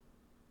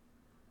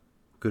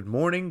Good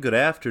morning, good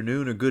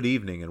afternoon, or good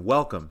evening, and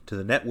welcome to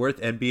the Net Worth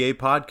NBA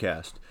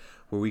podcast,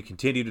 where we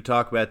continue to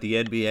talk about the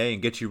NBA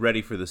and get you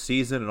ready for the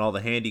season and all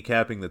the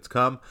handicapping that's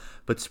come.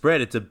 But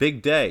Spread, it's a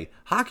big day.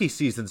 Hockey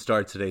season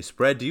starts today.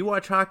 Spread, do you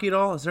watch hockey at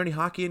all? Is there any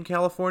hockey in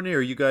California, or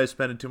are you guys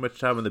spending too much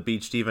time on the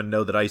beach to even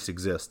know that ice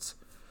exists?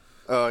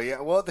 Oh yeah,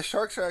 well the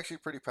Sharks are actually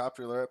pretty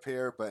popular up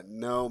here, but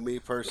no, me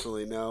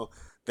personally, no.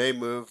 They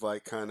moved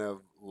like kind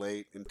of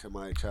late into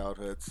my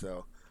childhood,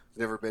 so I've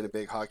never been a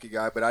big hockey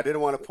guy. But I did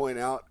want to point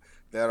out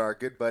that our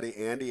good buddy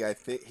Andy, I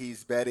think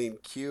he's betting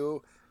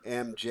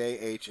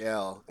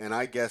QMJHL, and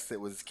I guessed it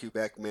was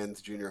Quebec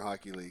Men's Junior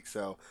Hockey League.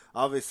 So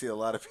obviously, a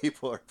lot of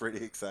people are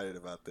pretty excited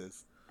about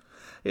this.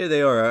 Yeah,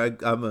 they are.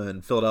 I'm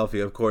in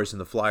Philadelphia, of course, and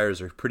the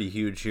Flyers are pretty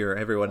huge here.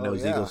 Everyone Oh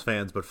knows yeah, Eagles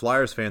fans, but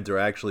Flyers fans are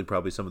actually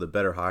probably some of the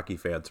better hockey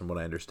fans, from what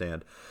I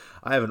understand.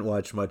 I haven't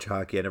watched much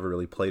hockey. I never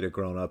really played it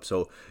growing up,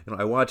 so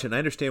I watch it and I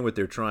understand what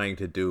they're trying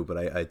to do, but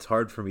it's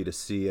hard for me to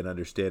see and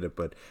understand it.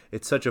 But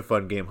it's such a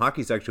fun game.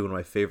 Hockey's actually one of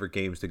my favorite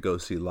games to go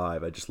see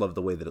live. I just love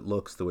the way that it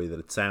looks, the way that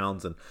it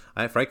sounds, and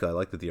frankly, I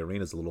like that the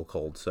arena's a little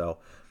cold. So,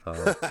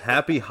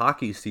 happy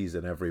hockey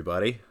season,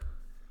 everybody.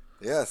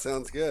 yeah,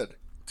 sounds good.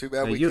 Too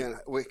bad Now we you can't.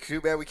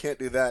 Too bad we can't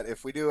do that.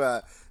 If we do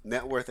a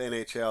Net Worth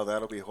NHL,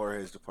 that'll be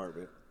Jorge's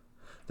department.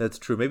 That's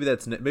true. Maybe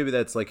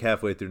that's like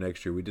halfway through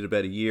next year. We did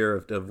about a year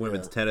of Yeah.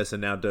 women's tennis and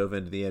now dove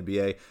into the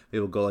NBA. Maybe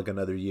we'll go like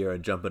another year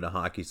and jump into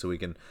hockey so we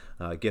can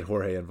get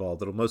Jorge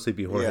involved. It'll mostly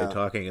be Jorge Yeah.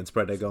 talking and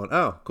Spread going,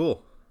 oh,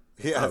 cool.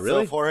 Yeah, Oh, so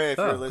really? Jorge, if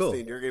you're Oh, cool.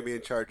 listening, you're going to be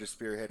in charge of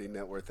spearheading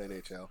Net Worth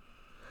NHL.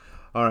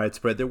 All right,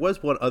 Spread. There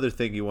was one other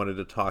thing you wanted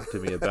to talk to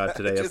me about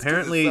today. Just because it's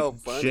Apparently, so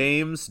funny.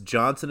 James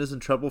Johnson is in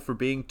trouble for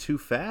being too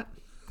fat.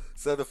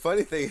 So the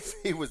funny thing is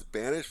he was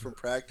banished from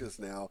practice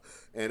now,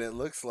 and it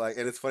looks like,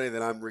 and it's funny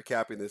that I'm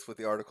recapping this with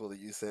the article that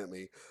you sent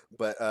me,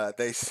 but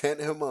they sent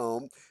him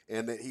home,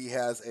 and that he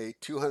has a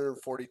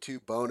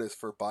 242 bonus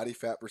for body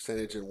fat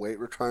percentage and weight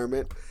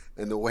retirement,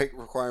 and the weight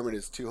requirement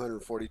is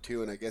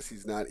 242, and I guess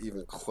he's not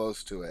even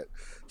close to it.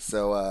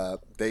 So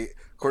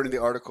according to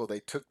the article, they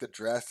took the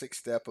drastic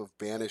step of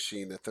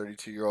banishing the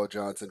 32-year-old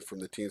Johnson from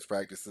the team's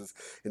practices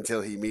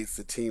until he meets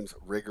the team's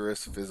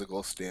rigorous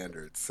physical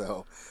standards.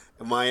 So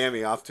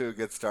Miami off to a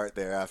good start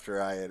there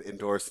after I had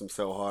endorsed him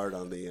so hard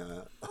on the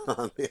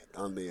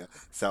on the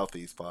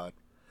Southeast pod.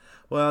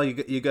 Well,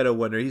 you got to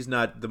wonder. He's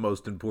not the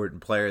most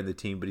important player in the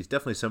team, but he's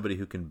definitely somebody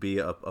who can be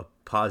a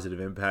positive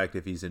impact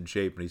if he's in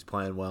shape and he's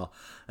playing well.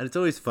 And it's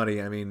always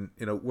funny. I mean,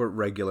 we're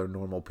regular,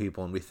 normal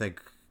people, and we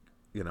think,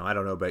 I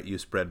don't know about you,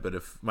 Spread, but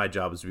if my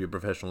job is to be a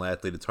professional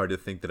athlete, it's hard to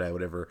think that I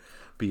would ever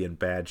be in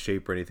bad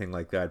shape or anything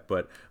like that.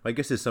 But my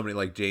guess is somebody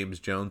like James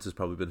Jones has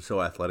probably been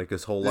so athletic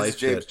his whole This is life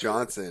James that.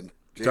 Johnson.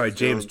 Sorry,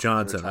 James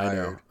Jones Johnson. I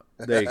know. retired.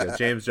 There you go.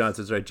 James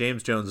Johnson's right.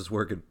 James Jones is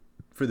working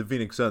for the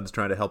Phoenix Suns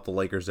trying to help the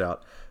Lakers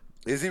out.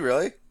 Is he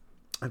really?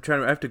 I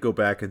have to go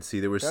back and see.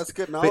 There was That's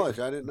good knowledge.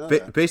 I didn't know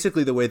that.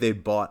 basically the way they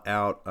bought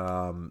out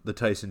the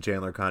Tyson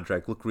Chandler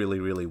contract looked really,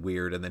 really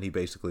weird, and then he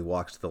basically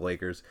walks to the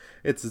Lakers.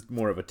 It's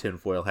more of a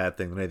tinfoil hat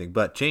thing than anything.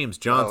 But James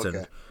Oh, Johnson,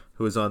 okay.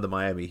 who is on the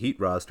Miami Heat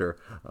roster,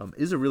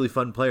 is a really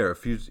fun player.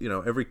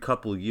 Every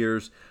couple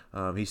years,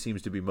 he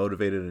seems to be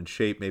motivated and in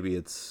shape. Maybe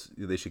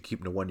they should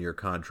keep him a 1-year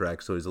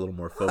contract so he's a little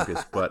more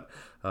focused. But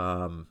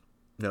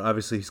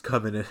obviously he's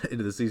coming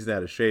into the season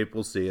out of shape.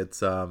 We'll see.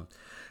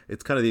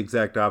 It's kind of the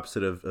exact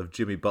opposite of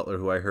Jimmy Butler,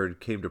 who I heard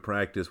came to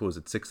practice. What was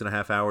it,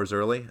 6.5 hours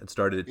early? It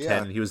started at 10,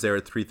 Yeah, and he was there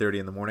at 3:30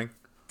 in the morning.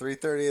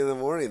 3:30 in the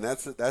morning. That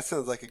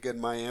sounds like a good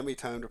Miami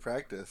time to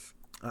practice.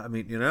 I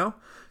mean, it's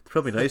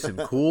probably nice and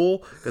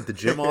cool. Got the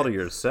gym all to He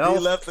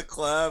yourself. left the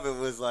club and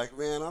was like,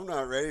 "Man, I'm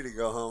not ready to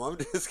go home. I'm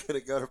just gonna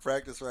go to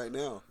practice right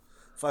now.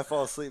 If I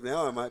fall asleep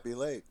now, I might be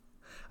late."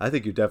 I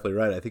think you're definitely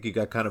right. I think he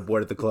got kind of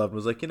bored at the club and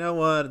was like, you know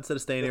what? Instead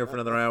of staying here for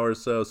another hour or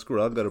so, screw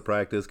it. I'll go to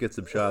practice, get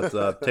some shots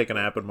up, take a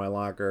nap in my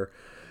locker,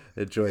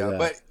 enjoy Yeah, that.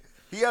 but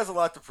he has a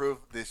lot to prove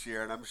this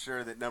year, and I'm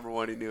sure that number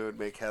one, he knew it would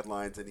make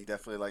headlines, and he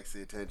definitely likes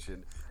the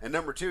attention. And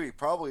number two, he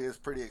probably is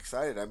pretty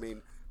excited. I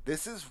mean,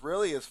 this is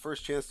really his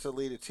first chance to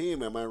lead a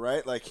team. Am I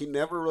right? Like he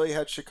never really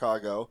had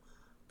Chicago,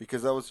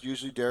 because that was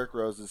usually Derrick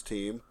Rose's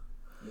team.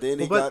 Then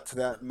he Well, but got to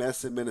that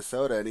mess in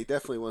Minnesota, and he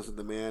definitely wasn't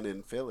the man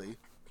in Philly.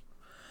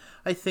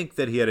 I think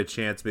that he had a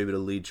chance maybe to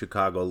lead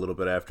Chicago a little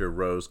bit after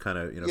Rose kind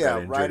of Yeah,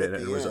 got right injured at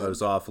and the was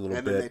end, off a little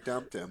and then they bit.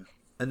 dumped him.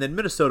 And then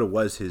Minnesota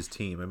was his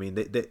team. I mean,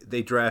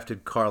 they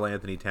drafted Carl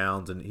Anthony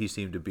Towns, and he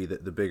seemed to be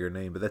the bigger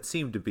name, but that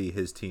seemed to be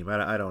his team.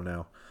 I don't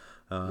know.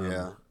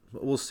 Yeah.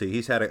 We'll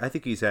see. I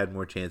think he's had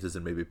more chances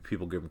than maybe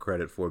people give him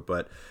credit for,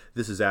 but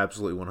this is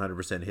absolutely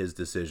 100% his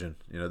decision.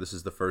 This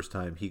is the first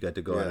time he got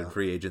to go out in Yeah.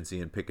 free agency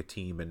and pick a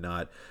team and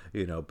not,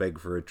 beg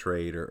for a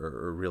trade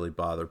or really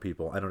bother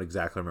people. I don't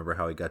exactly remember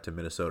how he got to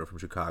Minnesota from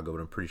Chicago,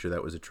 but I'm pretty sure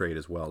that was a trade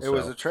as well. It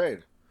was a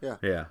trade. Yeah.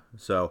 Yeah.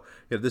 So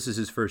this is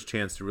his first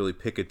chance to really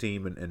pick a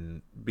team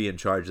and be in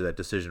charge of that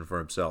decision for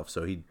himself.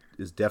 So he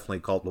is definitely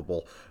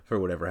culpable for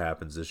whatever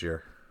happens this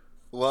year.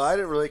 Well, I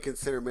didn't really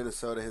consider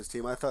Minnesota his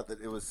team. I thought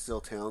that it was still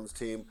Towns'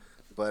 team,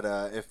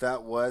 but if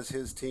that was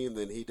his team,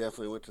 then he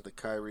definitely went to the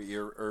Kyrie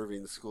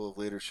Irving School of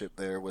Leadership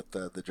there with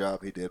the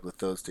job he did with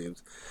those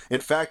teams. In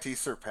fact, he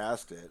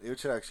surpassed it. It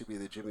should actually be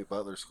the Jimmy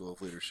Butler School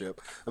of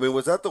Leadership. I mean,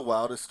 was that the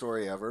wildest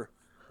story ever?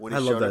 When I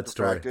he love showed up that to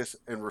story. practice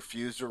and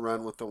refused to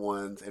run with the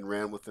ones and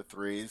ran with the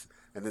threes,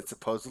 and then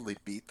supposedly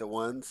beat the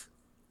ones.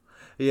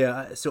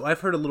 Yeah, so I've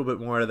heard a little bit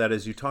more out of that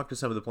as you talk to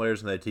some of the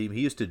players on that team.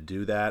 He used to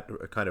do that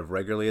kind of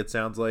regularly. It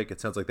sounds like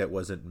that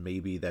wasn't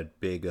maybe that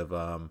big of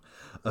a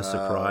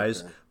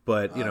surprise, Okay.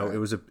 but All it right.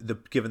 was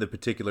given the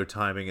particular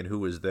timing and who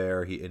was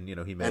there. He may And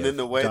then have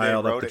the way they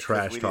dialed up wrote the it, because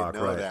trash we didn't talk,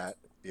 know right? that.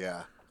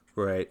 Yeah.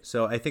 Right.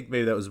 So I think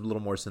maybe that was a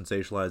little more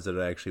sensationalized than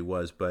it actually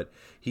was, but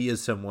he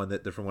is someone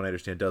that, from what I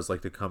understand, does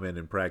like to come in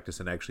and practice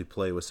and actually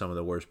play with some of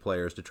the worst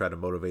players to try to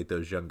motivate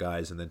those young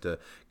guys and then to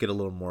get a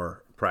little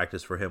more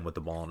practice for him with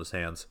the ball in his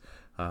hands.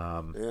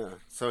 Um, Yeah.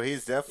 So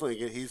he's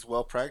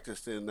well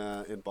practiced in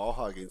ball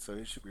hogging, so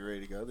he should be ready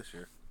to go this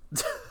year.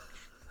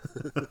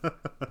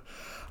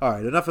 all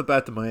right, enough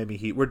about the Miami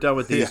Heat. We're done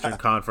with the Eastern Yeah.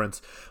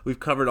 Conference. We've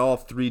covered all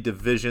three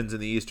divisions in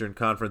the Eastern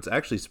Conference.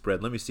 Actually,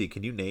 spread. Let me see.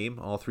 Can you name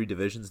all three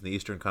divisions in the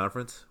Eastern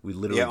Conference? We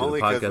literally Yeah, did a only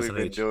because podcast we've on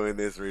been each. doing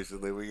this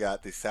recently. We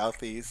got the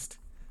Southeast,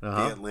 Uh the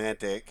huh.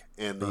 Atlantic,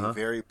 and Uh the huh.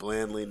 very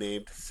blandly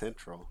named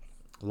Central.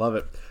 Love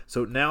it.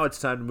 So now it's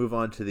time to move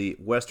on to the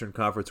Western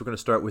Conference. We're going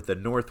to start with the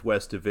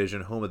Northwest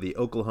Division, home of the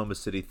Oklahoma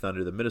City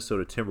Thunder, the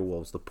Minnesota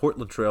Timberwolves, the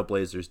Portland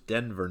Trailblazers,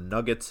 Denver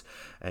Nuggets,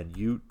 and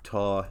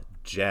Utah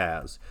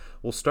Jazz.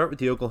 We'll start with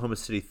the Oklahoma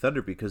City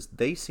Thunder because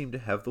they seem to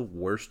have the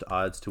worst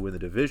odds to win the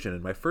division.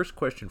 And my first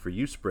question for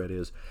you, Spread,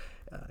 is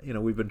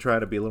we've been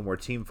trying to be a little more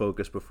team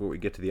focused before we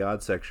get to the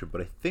odds section,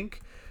 but I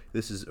think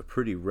this is a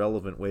pretty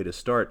relevant way to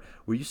start.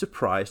 Were you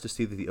surprised to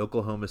see that the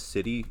Oklahoma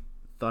City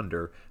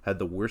Thunder had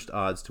the worst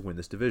odds to win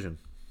this division?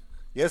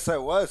 Yes, I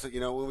was.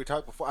 When we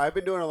talked before, I've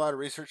been doing a lot of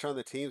research on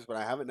the teams, but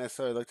I haven't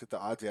necessarily looked at the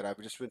odds yet. I've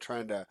just been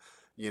trying to,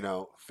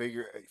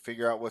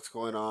 figure out what's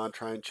going on,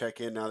 try and check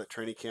in now that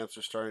training camps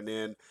are starting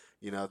in.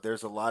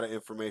 There's a lot of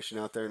information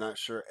out there. Not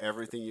sure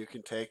everything you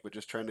can take, but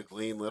just trying to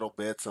glean little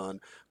bits on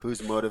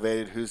who's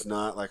motivated, who's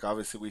not. Like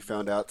obviously, we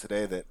found out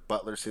today that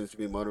Butler seems to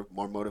be more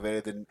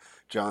motivated than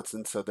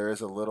Johnson, so there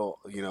is a little,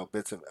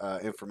 bits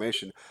of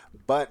information,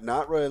 but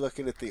not really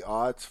looking at the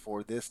odds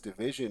for this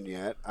division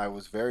yet. I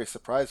was very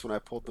surprised when I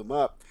pulled them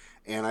up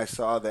and I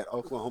saw that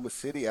Oklahoma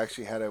City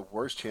actually had a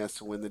worse chance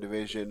to win the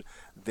division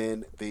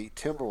than the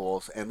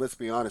Timberwolves. And let's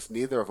be honest,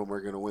 neither of them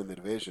are going to win the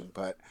division.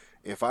 But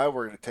if I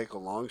were to take a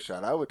long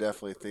shot, I would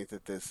definitely think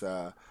that this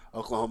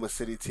Oklahoma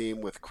City team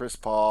with Chris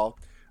Paul,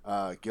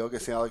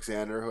 Gilgis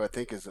Alexander, who I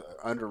think is an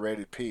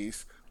underrated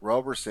piece,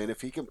 Roberson,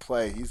 if he can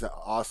play, he's an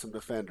awesome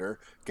defender.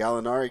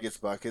 Gallinari gets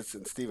buckets,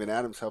 and Steven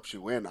Adams helps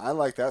you win. I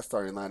like that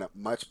starting lineup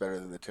much better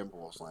than the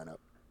Timberwolves lineup.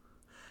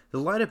 The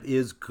lineup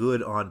is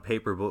good on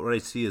paper, but what I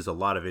see is a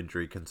lot of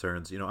injury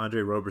concerns.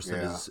 Andre Roberson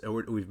Yeah.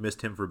 we've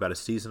missed him for about a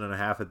season and a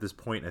half at this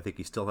point. I think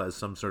he still has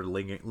some sort of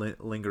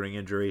lingering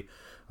injury.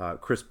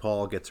 Chris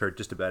Paul gets hurt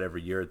just about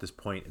every year at this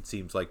point. It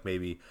seems like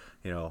maybe,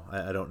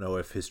 I don't know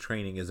if his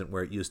training isn't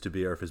where it used to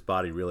be or if his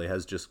body really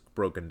has just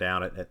broken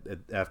down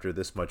after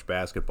this much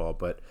basketball.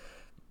 But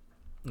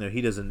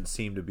he doesn't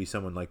seem to be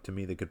someone like to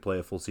me that could play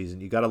a full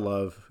season. You got to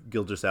love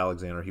Gilgis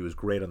Alexander. He was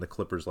great on the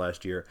Clippers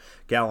last year.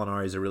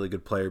 Gallinari is a really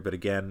good player, but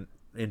again,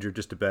 injured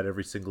just about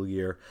every single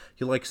year.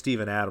 You like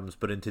Steven Adams,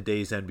 but in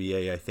today's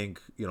NBA, I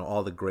think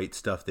all the great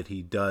stuff that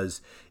he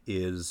does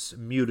is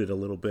muted a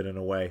little bit in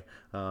a way.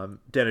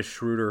 Dennis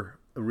Schroeder,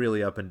 a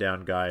really up and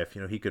down guy. If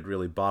he could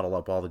really bottle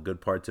up all the good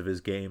parts of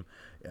his game,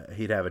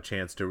 he'd have a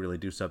chance to really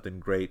do something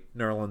great.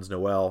 Nerlens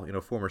Noel,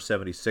 former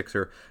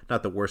 76er,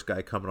 not the worst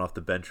guy coming off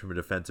the bench from a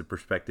defensive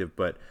perspective,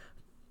 but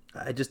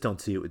I just don't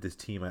see it with this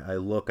team. I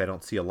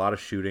don't see a lot of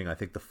shooting. I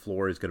think the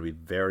floor is going to be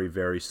very,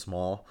 very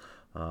small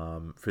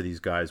for these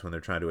guys when they're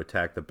trying to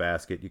attack the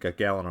basket. You got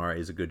Gallinari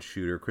is a good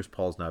shooter. Chris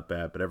Paul's not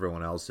bad, but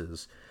everyone else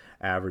is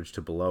average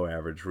to below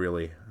average,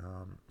 really.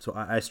 So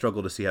I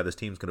struggle to see how this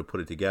team's going to put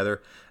it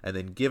together. And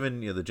then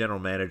given the general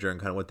manager and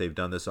kind of what they've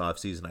done this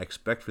offseason, I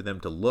expect for them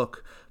to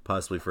look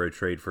possibly for a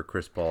trade for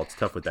Chris Paul. It's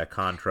tough with that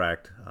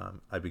contract.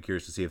 I'd be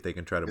curious to see if they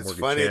can try to It's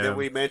mortgage funny that him.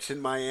 we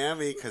mentioned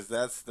Miami because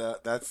that's the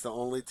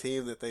only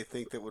team that they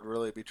think that would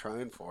really be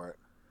trying for it.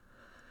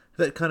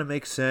 That kind of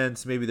makes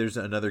sense. Maybe there's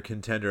another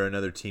contender,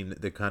 another team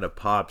that kind of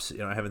pops.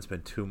 I haven't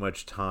spent too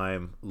much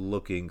time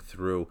looking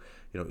through,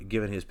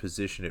 given his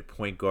position at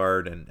point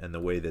guard and the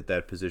way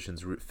that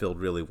position's filled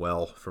really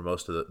well for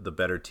most of the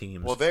better Well,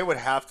 teams. they would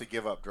have to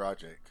give up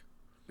Dragic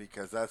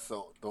because that's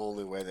the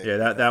only way they Yeah,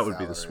 can get that would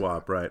be the salary.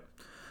 swap, right?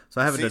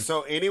 So I haven't See, done.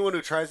 so anyone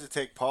who tries to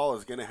take Paul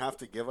is going to have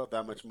to give up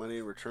that much money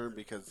in return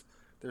because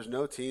there's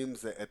no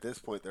teams that at this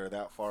point that are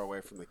that far away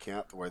from the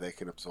camp to where they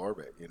can absorb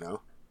it.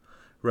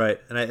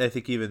 Right, and I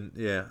think even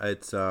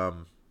it's a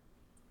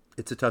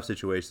tough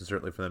situation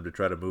certainly for them to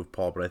try to move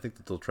Paul, but I think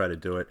that they'll try to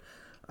do it.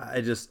 I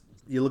just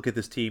you look at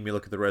this team, you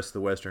look at the rest of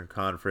the Western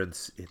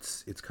Conference.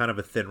 It's kind of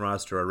a thin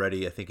roster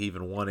already. I think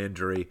even one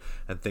injury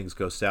and things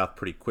go south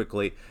pretty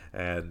quickly.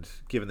 And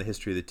given the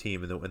history of the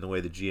team and the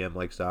way the GM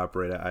likes to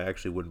operate, I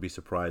actually wouldn't be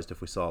surprised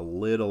if we saw a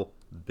little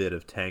bit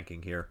of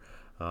tanking here.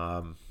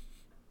 Um,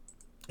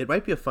 it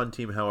might be a fun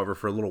team, however,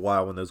 for a little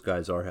while when those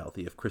guys are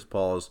healthy. If Chris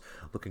Paul is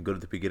looking good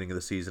at the beginning of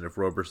the season, if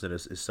Roberson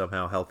is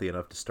somehow healthy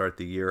enough to start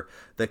the year,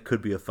 that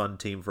could be a fun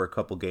team for a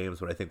couple games.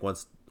 But I think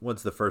once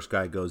the first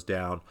guy goes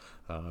down,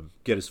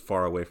 get as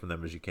far away from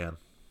them as you can.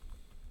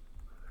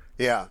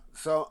 Yeah,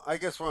 so I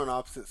guess we're on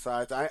opposite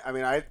sides. I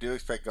mean, I do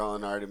expect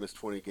Gallinari to miss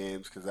 20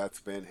 games because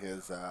that's been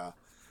his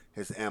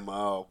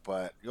MO.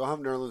 But you'll have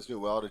Nerlens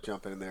Noel to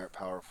jump in there at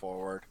power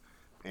forward,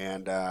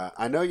 and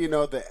I know you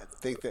know that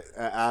think that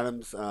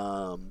Adams,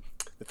 the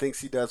things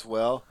he does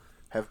well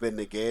have been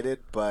negated.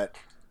 But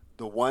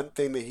the one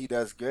thing that he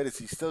does good is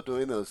he's still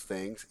doing those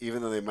things,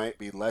 even though they might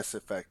be less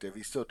effective.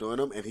 He's still doing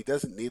them, and he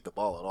doesn't need the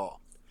ball at all.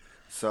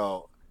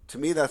 So to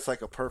me, that's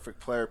like a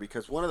perfect player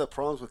because one of the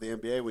problems with the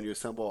NBA when you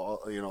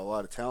assemble, a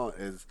lot of talent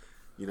is,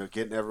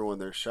 getting everyone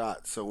their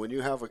shot. So when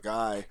you have a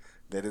guy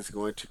that is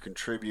going to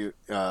contribute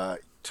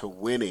to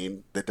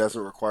winning that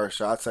doesn't require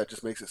shots, that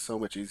just makes it so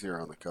much easier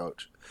on the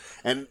coach.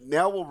 And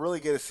now we'll really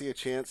get to see a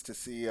chance to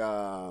see.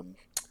 Oh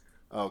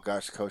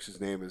gosh, the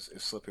coach's name is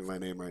slipping my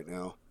name right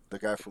now. The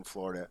guy from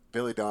Florida,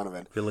 Billy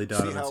Donovan. Billy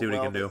Donovan, see what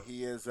he can do.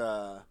 He is.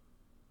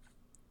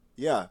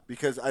 Yeah,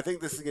 because I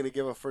think this is going to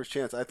give a first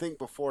chance. I think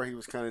before he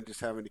was kind of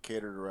just having to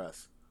cater to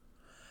us,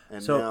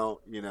 and now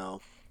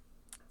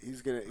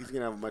he's gonna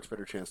have a much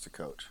better chance to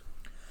coach.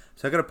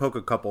 So I got to poke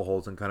a couple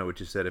holes in kind of what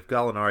you said. If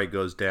Gallinari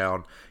goes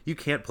down, you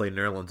can't play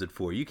Nerlens at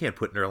 4. You can't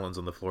put Nerlens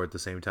on the floor at the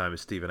same time as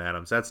Steven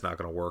Adams. That's not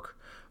going to work.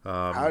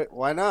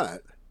 Why not?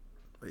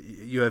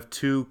 You have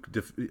two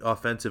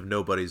offensive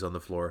nobodies on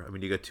the floor. I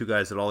mean, you got two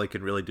guys that all they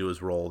can really do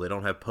is roll. They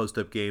don't have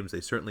post-up games.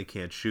 They certainly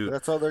can't shoot. But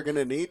that's all they're going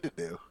to need to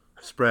do.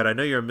 Spread, I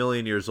know you're a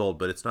million years old,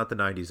 but it's not the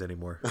 90s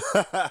anymore.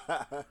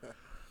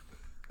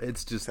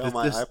 It's just... Tell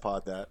my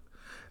iPod that.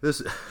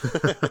 This.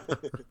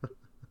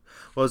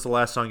 What was the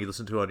last song you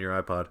listened to on your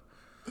iPod?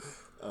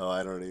 Oh,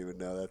 I don't even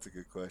know. That's a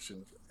good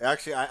question.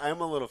 Actually,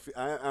 I'm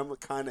I'm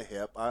kind of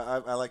hip.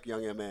 I like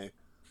Young M.A.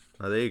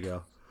 Oh, there you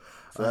go.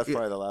 So that's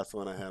probably the last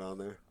one I had on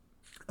there.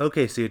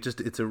 Okay, see,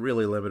 it's a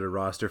really limited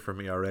roster for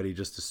me already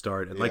just to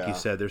start. And like you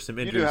said, there's some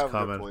injuries coming. You do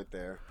have a good point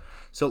there.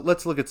 So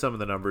let's look at some of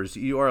the numbers.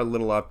 You are a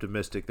little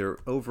optimistic. They're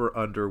over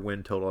under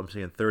win total. I'm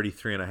seeing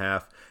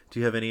 33.5. Do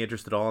you have any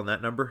interest at all in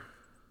that number?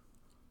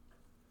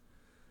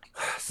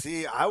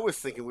 See, I was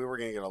thinking we were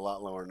going to get a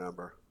lot lower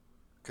number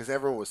because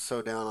everyone was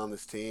so down on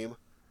this team.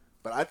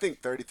 But I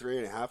think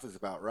 33.5 is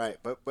about right.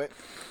 But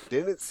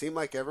didn't it seem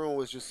like everyone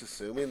was just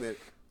assuming that?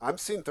 I'm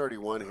seeing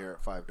 31 here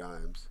at 5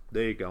 dimes.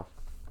 There you go.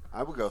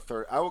 I would go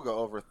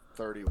over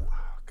 30. Oh,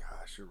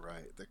 gosh, you're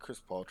right. The Chris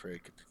Paul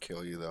trade could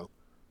kill you though.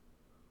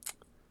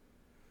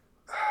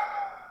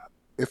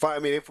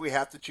 If we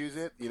have to choose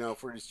it,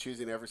 if we're just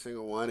choosing every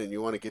single one and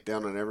you want to get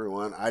down on every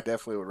one, I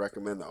definitely would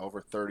recommend the over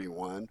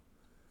 31,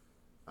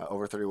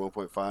 over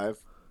 31.5.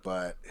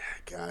 But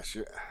gosh,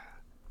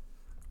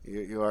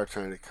 you are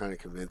trying to kind of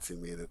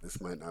convincing me that this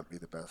might not be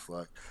the best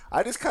luck.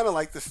 I just kind of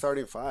like the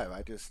starting 5.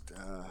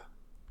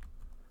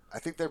 I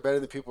think they're better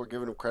than people are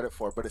giving them credit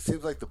for, but it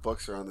seems like the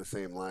books are on the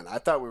same line. I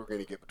thought we were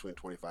going to get between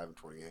 25 and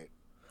 28.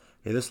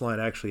 Yeah, this line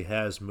actually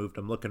has moved.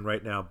 I'm looking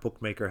right now.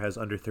 Bookmaker has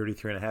under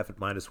 33.5 at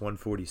minus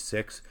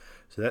 146.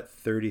 So that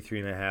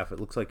 33.5, it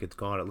looks like it's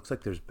gone. It looks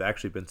like there's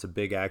actually been some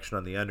big action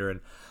on the under, and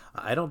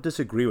I don't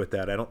disagree with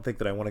that. I don't think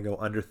that I want to go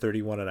under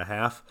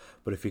 31.5,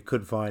 but if you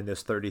could find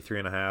this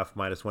 33.5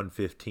 minus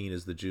 115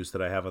 is the juice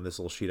that I have on this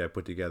little sheet I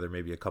put together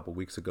maybe a couple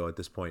weeks ago at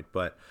this point.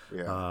 But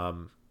yeah.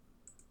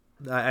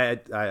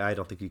 I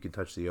don't think you can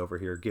touch the over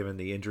here, given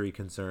the injury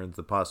concerns,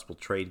 the possible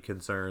trade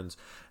concerns,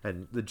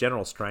 and the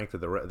general strength of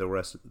the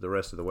rest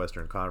of the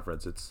Western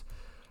Conference.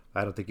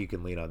 I don't think you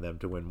can lean on them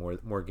to win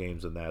more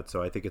games than that.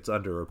 So I think it's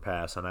under or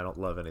pass, and I don't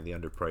love any of the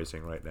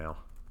underpricing right now.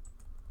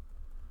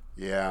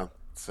 Yeah.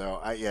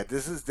 So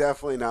this is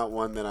definitely not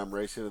one that I'm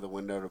racing to the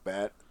window to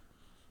bet.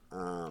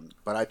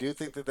 But I do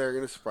think that they're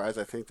going to surprise.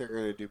 I think they're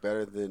going to do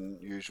better than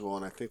usual,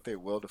 and I think they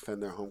will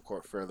defend their home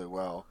court fairly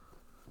well.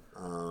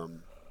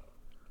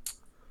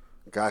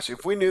 Gosh,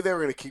 if we knew they were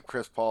going to keep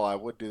Chris Paul, I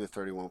would do the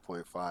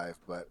 31.5.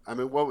 But, I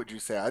mean, what would you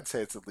say? I'd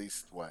say it's at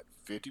least,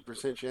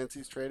 50% chance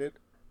he's traded?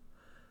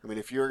 I mean,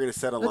 if you were going to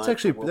set a line...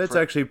 That's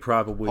actually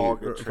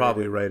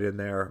probably right in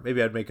there.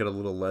 Maybe I'd make it a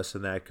little less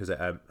than that because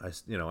I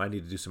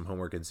need to do some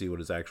homework and see what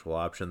his actual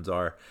options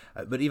are.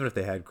 But even if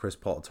they had Chris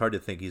Paul, it's hard to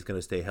think he's going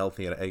to stay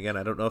healthy. And again,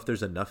 I don't know if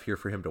there's enough here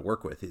for him to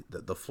work with.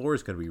 The floor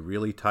is going to be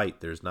really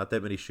tight. There's not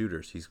that many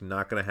shooters. He's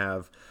not going to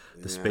have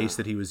the space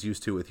that he was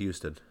used to with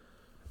Houston.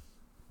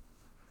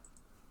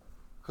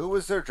 Who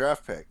was their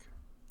draft pick?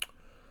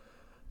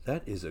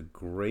 That is a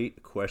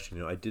great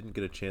question. I didn't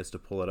get a chance to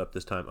pull it up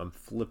this time. I'm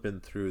flipping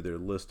through their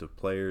list of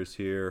players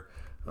here.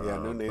 Yeah,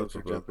 no names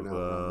are jumping out.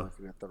 I'm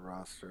looking at the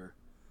roster.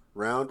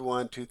 Round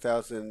 1,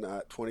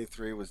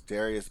 2023 was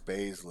Darius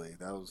Baisley.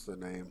 That was the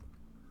name.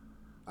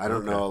 I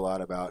don't know a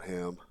lot about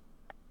him.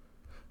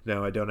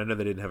 No, I don't. I know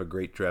they didn't have a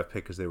great draft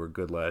pick because they were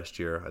good last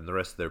year, and the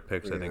rest of their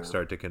picks, I think, Yeah.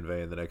 start to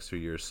convey in the next few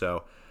years.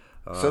 So,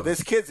 So um,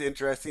 this kid's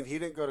interesting. He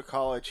didn't go to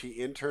college. He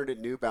interned at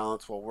New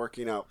Balance while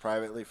working out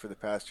privately for the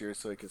past year,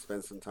 so he can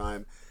spend some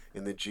time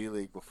in the G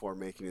League before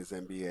making his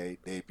NBA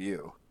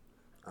debut.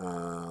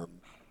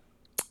 Um,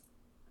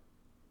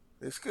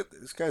 this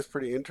guy's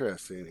pretty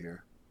interesting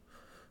here.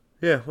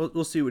 yeah,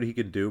 we'll see what he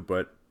can do,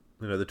 but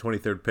the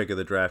 23rd pick of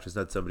the draft is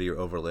not somebody you're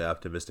overly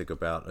optimistic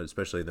about,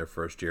 especially in their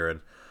first year.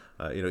 And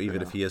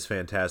even Yeah. if he is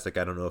fantastic,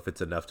 I don't know if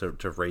it's enough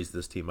to raise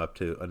this team up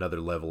to another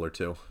level or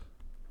two.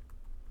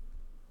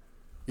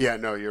 Yeah,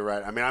 no, you're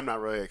right. I mean, I'm not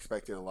really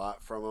expecting a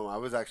lot from him. I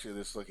was actually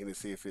just looking to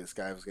see if this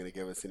guy was going to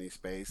give us any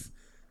space,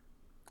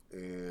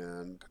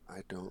 and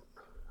I'm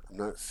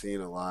not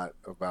seeing a lot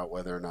about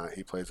whether or not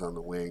he plays on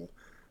the wing.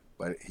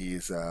 But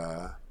he's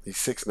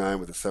 6'9"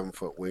 with a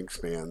 7-foot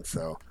wingspan,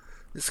 so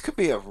this could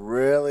be a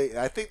really.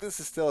 I think this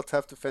is still a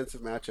tough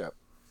defensive matchup.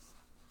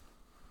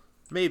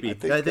 I Maybe.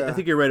 think. I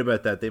think you're right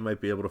about that. They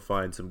might be able to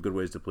find some good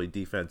ways to play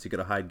defense. You got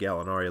to hide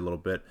Gallinari a little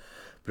bit,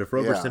 but if Yeah,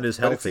 Roberson is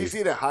but it's healthy,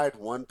 easy to hide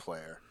one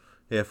player.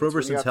 yeah, if It's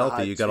when you Roberson's have to healthy,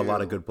 hide you got a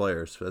lot of two. good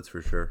players. That's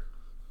for sure.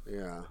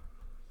 Yeah.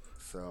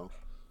 So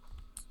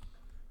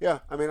yeah,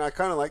 I mean, I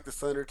kind of like the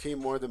Thunder team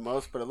more than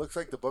most, but it looks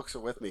like the books are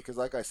with me because,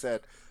 like I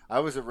said, I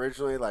was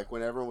originally like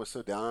when everyone was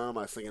so down on them,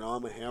 I was thinking, oh,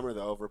 I'm gonna hammer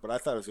the over, but I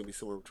thought it was gonna be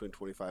somewhere between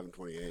 25 and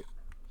 28.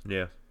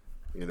 Yeah.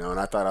 And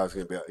I thought I was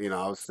gonna be,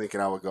 I was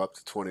thinking I would go up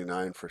to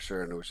 29 for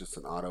sure, and it was just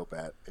an auto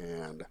bet,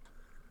 and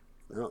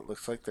it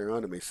looks like they're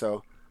onto me.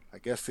 So I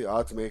guess the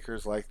odds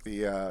makers like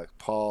the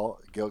Paul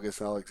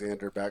Gilgis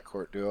Alexander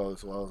backcourt duo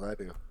as well as I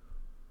do.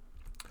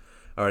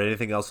 All right.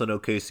 Anything else on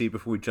OKC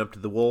before we jump to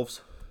the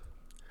Wolves?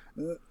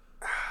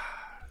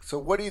 So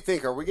what do you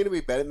think? Are we going to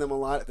be betting them a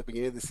lot at the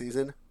beginning of the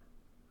season?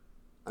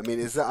 I mean,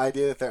 is the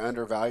idea that they're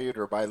undervalued,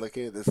 or by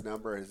looking at this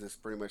number, is this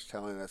pretty much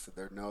telling us that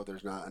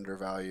there's not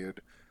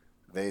undervalued?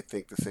 They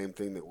think the same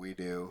thing that we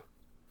do.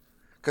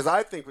 Because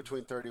I think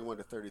between 31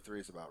 to 33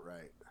 is about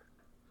right.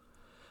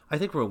 I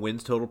think from a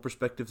wins total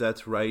perspective,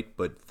 that's right,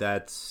 but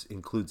that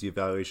includes the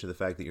evaluation of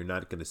the fact that you're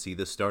not going to see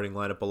this starting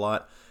lineup a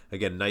lot.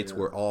 Again, nights Yeah.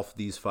 where all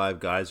these five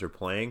guys are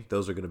playing,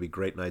 those are going to be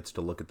great nights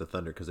to look at the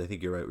Thunder because I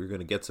think you're right. We're going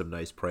to get some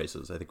nice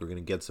prices. I think we're going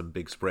to get some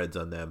big spreads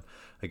on them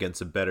against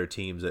some better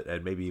teams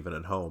and maybe even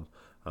at home.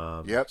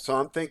 Yep. So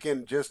I'm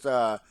thinking just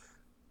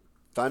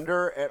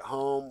Thunder at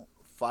home,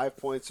 5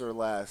 points or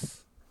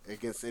less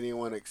against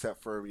anyone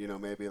except for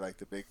maybe like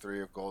the big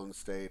three of Golden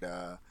State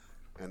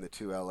and the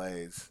two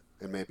LAs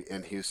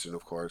and Houston,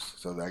 of course.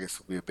 So I guess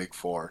it'll be a big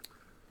four.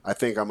 I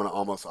think I'm going to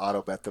almost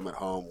auto bet them at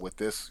home with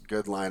this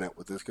good lineup,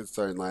 with this good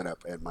starting lineup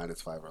at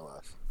 -5 or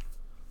less.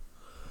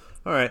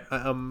 All right,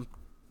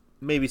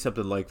 maybe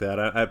something like that.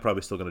 I'm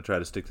probably still going to try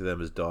to stick to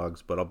them as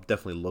dogs, but I'll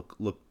definitely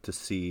look to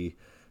see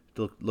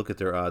look at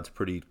their odds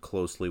pretty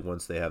closely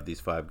once they have these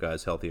five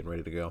guys healthy and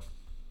ready to go.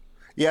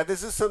 Yeah,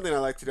 this is something I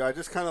like to do. I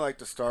just kind of like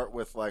to start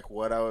with like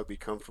what I would be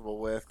comfortable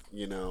with,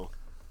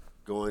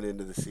 going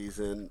into the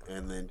season,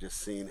 and then just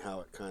seeing how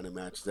it kind of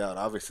matches out.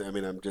 Obviously, I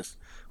mean,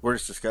 we're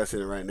just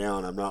discussing it right now,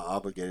 and I'm not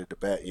obligated to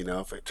bet.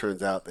 If it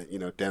turns out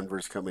that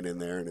Denver's coming in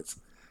there and it's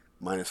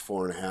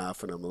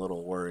 -4.5, and I'm a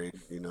little worried.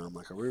 I'm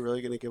like, are we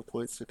really going to give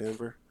points to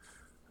Denver?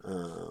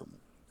 Um,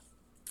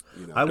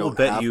 I will don't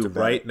bet have you to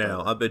bet right it, now.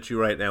 but I'll bet you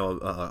right now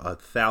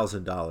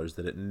 $1,000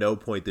 that at no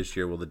point this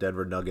year will the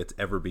Denver Nuggets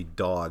ever be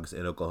dogs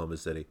in Oklahoma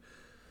City.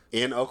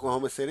 in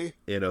Oklahoma City,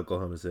 In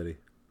Oklahoma City,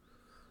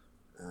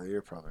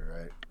 you're probably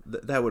right.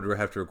 that would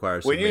have to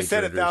require some When you major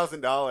said injuries.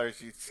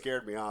 $1,000, you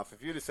scared me off.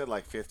 If you'd have said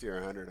like 50 or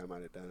 100, I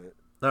might have done it.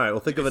 All right, well,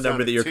 think You of a number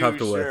sounded that you're too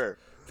comfortable sure. with.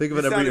 Think of You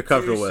a number you're sounded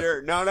comfortable too with.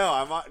 sure. No, now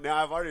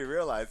I've already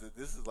realized that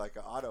this is like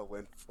an auto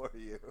win for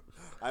you.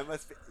 I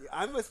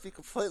must be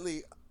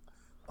completely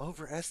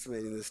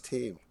overestimating this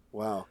team.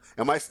 Wow.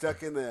 Am I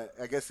stuck in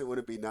I guess it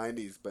wouldn't be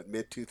 90s, but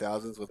mid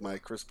 2000s with my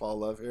Chris Paul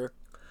love here?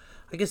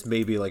 I guess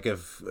maybe like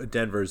if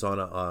Denver's on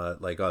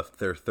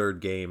their third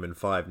game in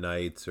 5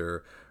 nights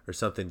or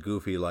something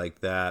goofy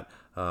like that,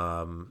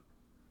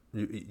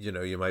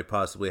 you might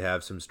possibly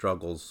have some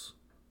struggles.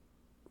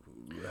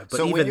 But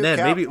So when even you then,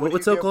 cap, maybe what do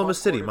what's you give Oklahoma home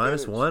City court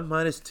minus advantage? one,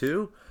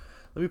 -2?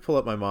 Let me pull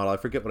up my model. I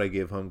forget what I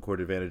gave home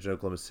court advantage in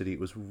Oklahoma City. It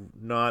was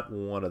not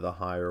one of the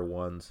higher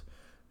ones,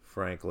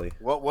 frankly.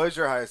 What was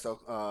your highest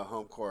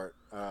home court?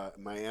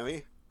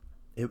 Miami?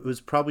 It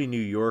was probably New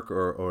York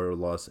or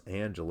Los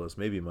Angeles,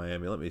 maybe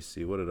Miami. Let me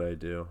see. What did I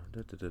do?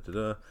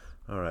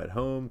 All right,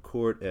 home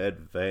court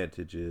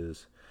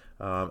advantages.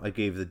 I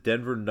gave the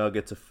Denver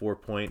Nuggets a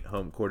 4-point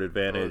home court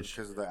advantage.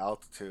 Because of the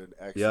altitude.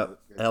 Yep.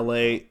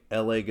 Excellent.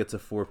 LA gets a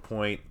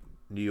 4-point.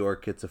 New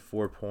York gets a And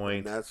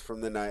 4-point. that's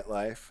from the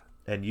nightlife.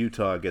 And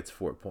Utah gets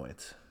 4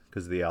 points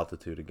because of the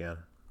altitude again.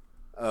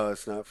 Oh,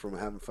 it's not from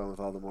having fun with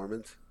all the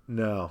Mormons?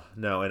 No.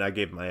 And I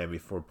gave Miami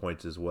 4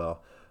 points as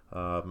well.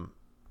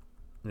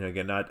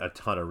 Again, not a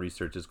ton of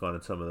research has gone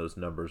into some of those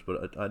numbers,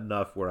 but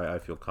enough where I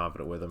feel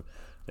confident with them.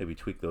 Maybe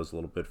tweak those a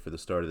little bit for the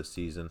start of the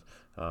season.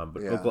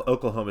 But Yeah.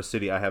 Oklahoma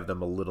City, I have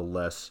them a little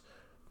less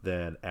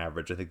than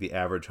average. I think the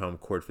average home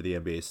court for the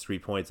NBA is 3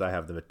 points. I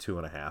have them at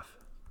 2.5.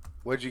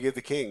 What'd you give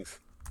the Kings?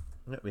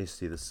 Let me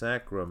see. The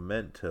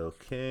Sacramento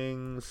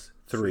Kings,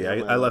 See 3. how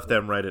I my left level.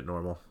 them right at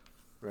normal.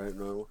 Right,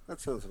 normal. That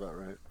sounds about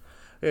right.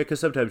 Yeah,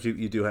 because sometimes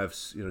you do have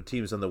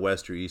teams on the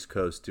west or east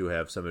coast do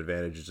have some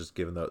advantages just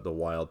given the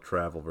wild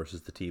travel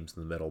versus the teams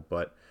in the middle.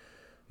 But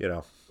you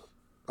know,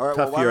 All right.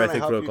 Well, tough why year I don't I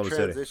think for help you Oklahoma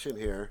City. transition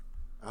here?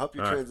 I'll help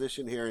you All right,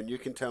 transition here, and you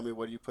can tell me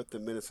what you put the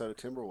Minnesota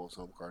Timberwolves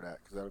home card at,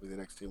 because that'll be the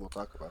next team we'll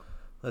talk about.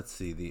 let's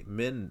see the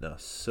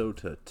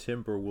Minnesota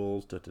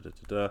Timberwolves. Da, da, da,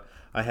 da, da.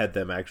 I had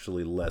them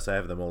actually less. I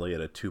have them only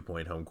at a 2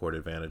 point home court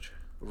advantage.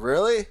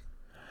 Really?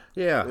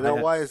 Yeah, You know,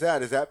 why is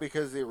that? Is that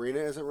because the arena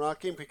isn't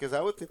rocking? Because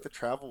I would think the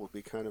travel would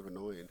be kind of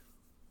annoying.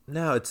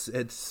 no, it's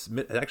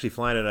actually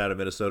flying in and out of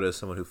Minnesota as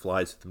someone who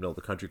flies to the middle of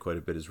the country quite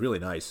a bit is really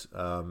nice.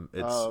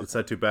 Oh, It's okay.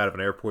 not too bad of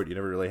an airport. You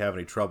never really have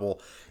any trouble.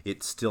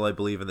 It's still, I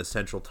believe, in the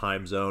central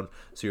time zone,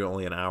 so you're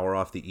only an hour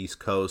off the East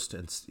Coast,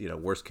 and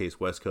worst case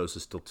West Coast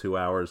is still 2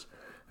 hours.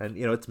 And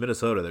it's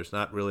Minnesota. There's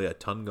not really a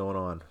ton going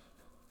on.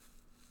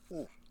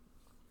 Hmm.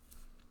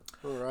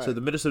 All So right. the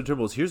Minnesota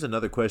Timberwolves. Here's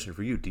another question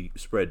for you,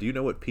 Spread. Do you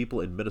know what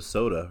people in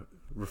Minnesota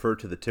refer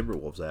to the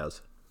Timberwolves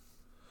as?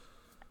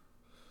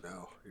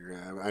 No,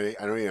 I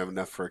don't even have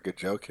enough for a good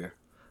joke here.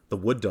 The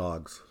Wood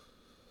Dogs.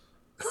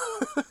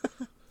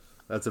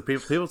 That's what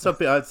people. Some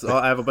people.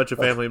 I have a bunch of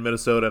family in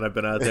Minnesota, and I've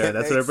been out there, It and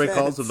that's what makes everybody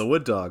calls them, the sense.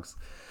 Wood Dogs.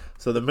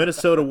 So the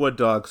Minnesota Wood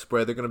Dogs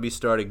spread. They're going to be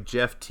starting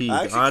Jeff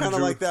I Teague, actually kind of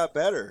Andrew. like that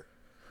better.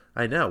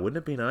 I know, wouldn't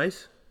it be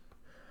nice?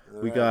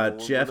 All We right. Well, got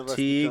when one Jeff of us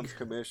Teague. becomes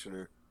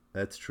commissioner.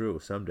 That's true.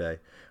 Someday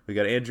we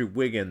got Andrew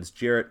Wiggins,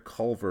 Jarrett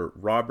Culver,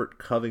 Robert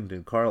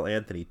Covington, Carl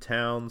Anthony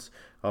Towns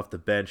off the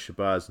bench.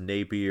 Shabazz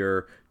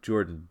Napier,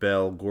 Jordan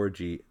Bell,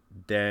 Gorgie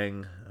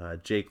Dang,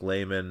 Jake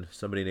Lehman,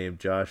 somebody named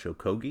Josh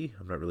Okogie.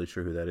 I'm not really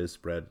sure who that is.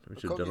 Spread. We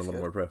should have done a Okogie's little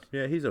good. more prep.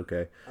 Yeah, he's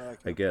okay, I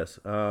like I him. guess.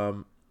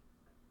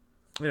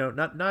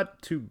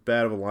 Not too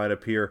bad of a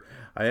lineup here.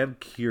 I am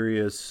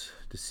curious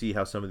to see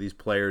how some of these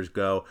players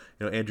go.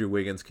 Andrew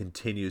Wiggins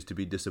continues to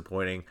be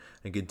disappointing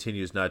and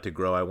continues not to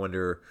grow. I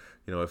wonder,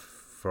 if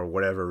for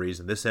whatever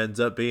reason this ends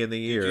up being the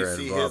Did you year and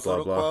see blah his blah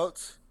little blah.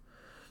 quotes?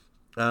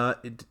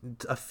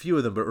 A few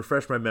of them, but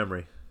refresh my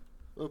memory.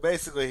 Well,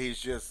 basically, he's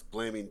just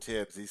blaming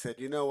Tibbs. He said,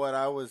 "You know what?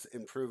 I was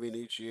improving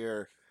each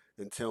year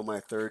until my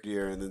third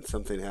year, and then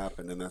something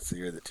happened, and that's the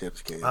year that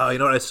Tibbs came." Oh, you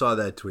know what? I saw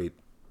that tweet.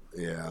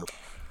 Yeah.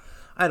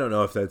 I don't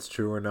know if that's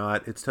true or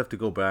not. It's tough to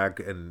go back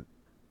and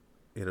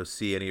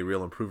see any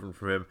real improvement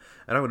from him.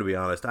 And I'm going to be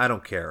honest, I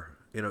don't care.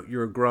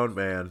 You're a grown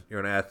man. You're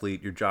an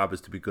athlete. Your job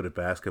is to be good at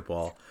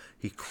basketball.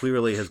 He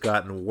clearly has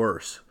gotten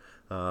worse.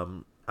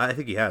 I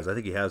think he has. I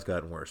think he has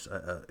gotten worse.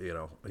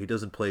 He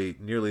doesn't play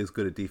nearly as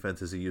good at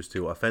defense as he used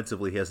to.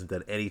 Offensively, he hasn't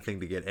done anything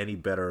to get any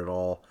better at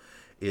all.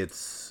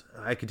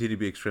 I continue to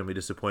be extremely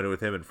disappointed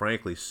with him, and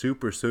frankly,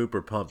 super,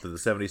 super pumped that the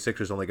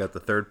 76ers only got the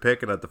third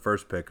pick and not the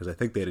first pick because I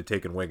think they'd have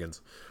taken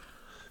Wiggins.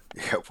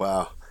 Yeah.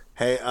 Wow.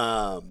 Hey,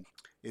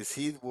 is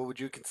he? What would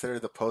you consider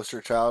the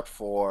poster child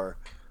for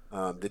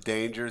the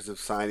dangers of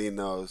signing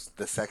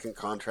the second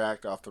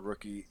contract off the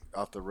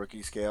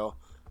rookie scale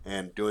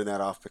and doing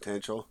that off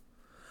potential?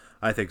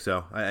 I think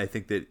so. I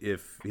think that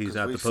if he's Because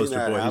not the we've seen poster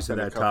that boy, he's in happen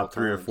a that couple top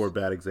three or four times.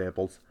 bad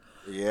examples.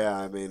 Yeah,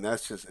 I mean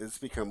it's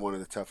become one of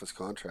the toughest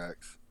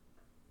contracts.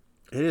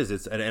 It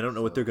is. And I don't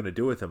know what they're So going to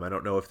do with him. I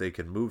don't know if they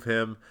can move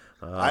him.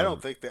 I don't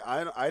Um, think that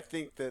I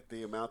think that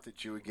the amount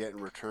that you would get in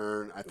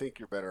return, I think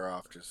you're better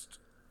off just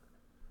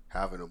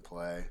having him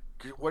play.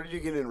 'Cause what are you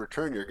getting in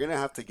return? You're going to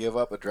have to give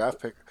up a draft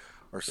pick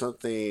or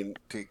something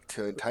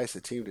to entice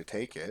a team to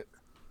take it,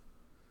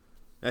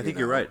 I you think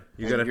you're know. right.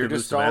 You're going And to have you're to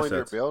move just some stalling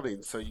your assets.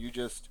 building, so you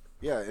just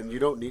and you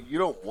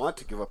don't want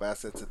to give up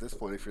assets at this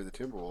point if you're the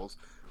Timberwolves.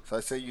 So I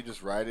say you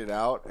just ride it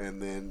out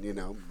and then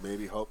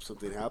maybe hope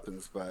something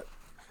happens, but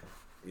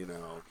you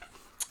know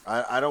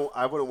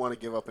I wouldn't want to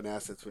give up an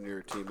assets when you're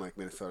a team like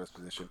Minnesota's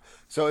position.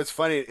 So it's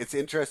funny. It's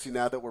interesting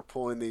now that we're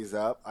pulling these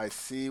up. I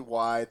see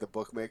why the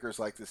bookmakers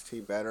like this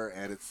team better,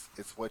 and it's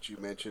what you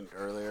mentioned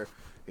earlier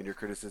in your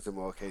criticism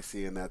of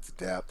OKC, and that's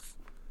depth.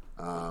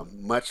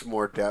 Much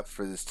more depth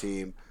for this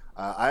team.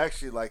 I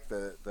actually like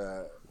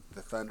the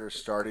Thunder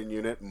starting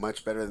unit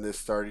much better than this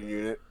starting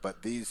unit,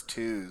 but these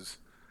twos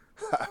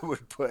I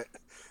would put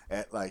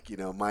at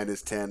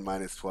 -10,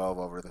 -12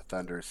 over the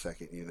Thunder's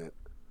second unit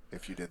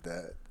if you did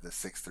the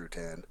 6 through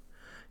 10.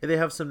 Yeah, they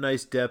have some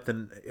nice depth,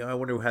 and I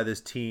wonder how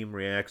this team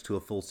reacts to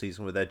a full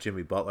season without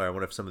Jimmy Butler. I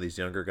wonder if some of these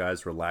younger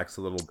guys relax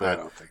a little I bit,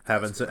 don't think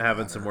that's going to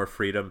having some matter. more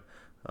freedom.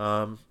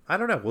 I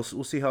don't know. We'll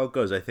see how it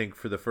goes. I think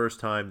for the first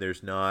time,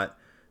 there's not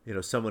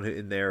someone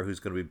in there who's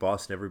going to be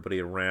bossing everybody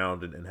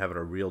around and having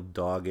a real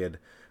dogged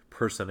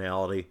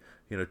personality.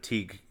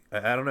 Teague.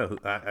 I don't know who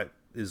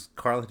is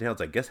Carlton Towns.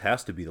 I guess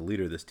has to be the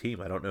leader of this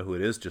team. I don't know who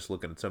it is. Just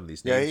looking at some of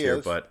these Yeah, names he here,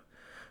 is, but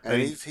I and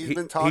mean, he's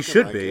been he talking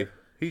should like be. it.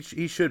 He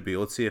should be.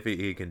 Let's see if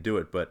he can do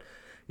it. But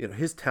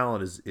his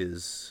talent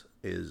is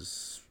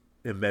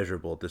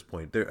immeasurable at this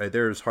point.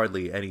 There's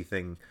hardly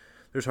anything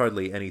there's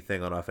hardly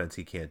anything on offense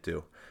he can't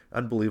do.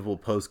 Unbelievable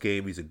post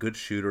game. He's a good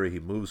shooter. He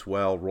moves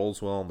well,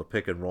 rolls well in the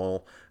pick and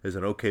roll. Is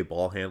an okay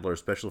ball handler,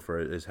 especially for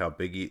is how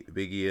big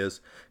he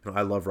is.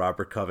 I love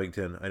Robert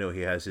Covington. I know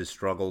he has his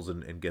struggles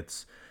and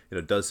gets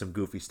does some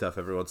goofy stuff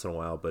every once in a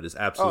while, but is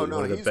Oh absolutely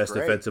no, one of the he's best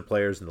great. defensive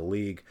players in the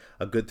league.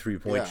 A good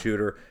 3-point Yeah.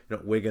 shooter.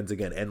 Wiggins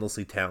again,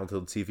 endlessly talented.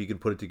 Let's see if he can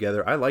put it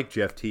together. I like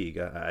Jeff Teague.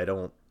 I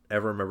don't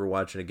ever remember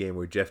watching a game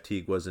where Jeff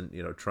Teague wasn't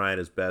trying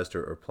his best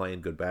or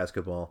playing good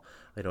basketball.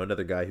 I know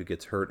another guy who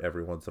gets hurt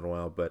every once in a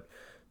while, but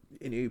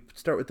you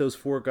start with those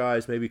four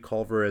guys. Maybe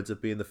Culver ends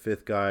up being the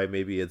fifth guy.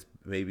 Maybe it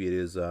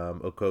is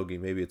Okogie.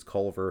 Maybe it's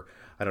Culver.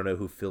 I don't know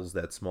who fills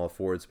that small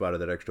forward spot or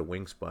that extra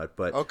wing spot,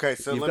 but Okay,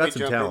 so you've let me got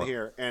some jump in talent.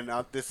 here, and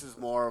this is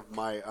more of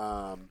my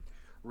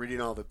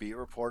reading all the beat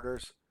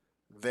reporters.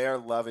 They're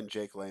loving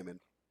Jake Layman.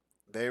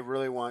 They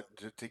really want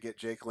to get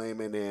Jake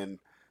Layman in,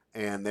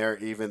 and they're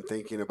even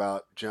thinking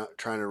about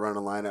trying to run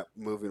a lineup,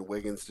 moving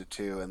Wiggins to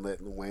 2 and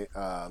letting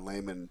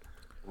Layman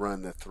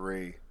run the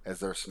 3 as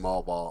their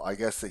small ball. I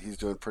guess that he's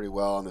doing pretty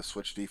well on the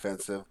switch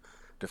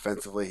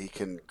defensively. He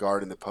can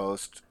guard in the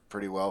post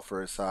pretty well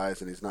for his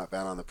size, and he's not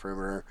bad on the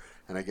perimeter.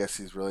 And I guess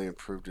he's really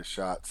improved his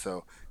shot.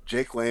 So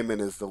Jake Layman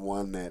is the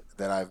one that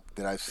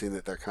I've seen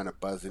that they're kind of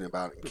buzzing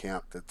about in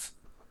camp. That's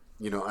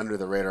under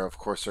the radar. Of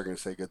course, they're going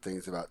to say good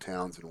things about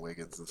Towns and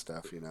Wiggins and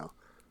stuff.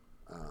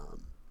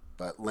 Um,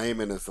 but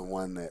Layman is the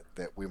one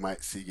that we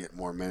might see get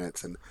more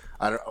minutes. And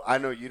I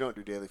know you don't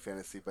do daily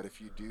fantasy, but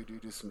if you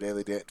do some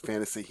daily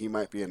fantasy, he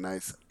might be a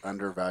nice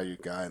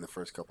undervalued guy in the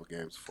first couple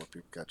games before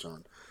people catch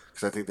on.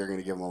 Because I think they're going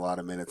to give him a lot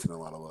of minutes and a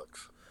lot of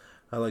looks.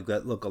 I like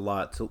that look a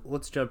lot. So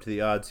let's jump to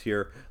the odds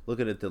here.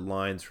 Looking at the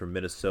lines from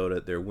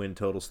Minnesota, their win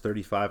totals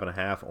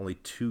 35.5, only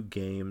 2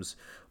 games.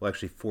 Well,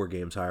 actually 4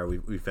 games higher.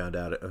 We found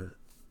out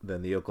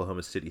than the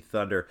Oklahoma City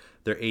Thunder.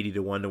 They're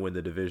 80-1 to win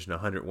the division,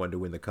 101 to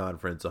win the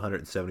conference,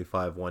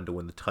 175-1 to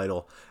win the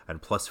title,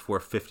 and plus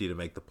 450 to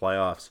make the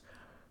playoffs.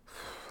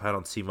 I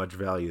don't see much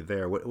value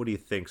there. What do you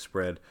think,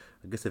 spread?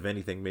 I guess if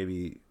anything,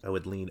 maybe I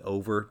would lean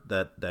over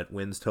that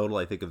wins total.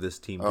 I think if this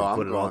team Oh, could I'm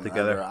put it all going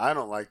together. under. I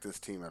don't like this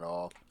team at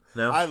all.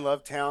 No? I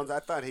love Towns. I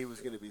thought he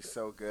was going to be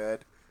so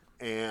good,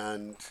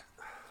 and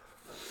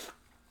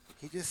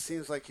he just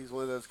seems like he's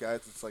one of those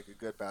guys that's like a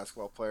good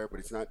basketball player, but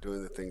he's not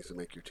doing the things to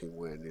make your team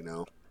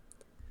win.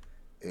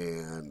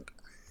 And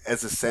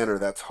as a center,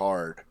 that's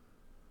hard.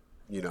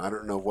 I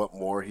don't know what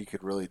more he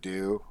could really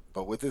do,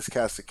 but with this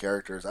cast of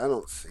characters, I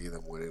don't see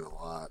them winning a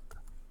lot.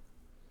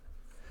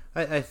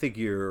 I think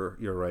you're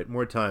right.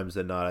 More times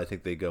than not, I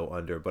think they go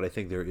under, but I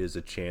think there is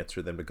a chance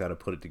for them to kind of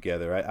put it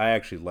together. I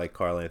actually like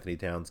Karl Anthony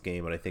Towns'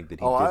 game, and I think that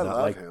he Oh, did I not love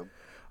like. him.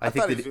 I I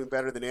think thought he that was doing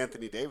better than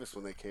Anthony Davis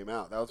when they came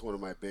out. That was one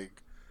of my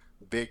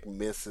big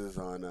misses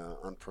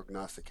on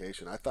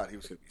prognostication. I thought he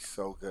was going to be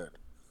so good.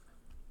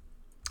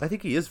 I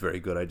think he is very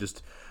good.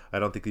 I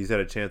don't think he's had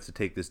a chance to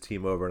take this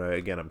team over. And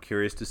again, I'm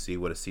curious to see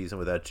what a season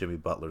without Jimmy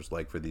Butler's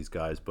like for these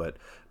guys, but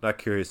not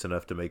curious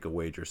enough to make a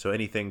wager. So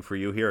anything for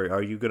you here?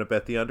 Are you going to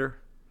bet the under?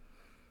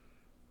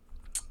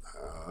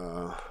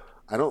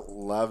 I don't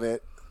love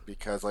it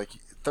because like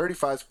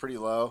 35 is pretty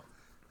low,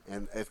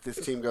 and if this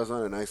team goes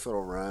on a nice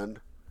little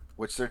run,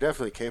 which they're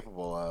definitely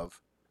capable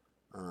of,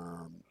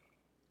 um,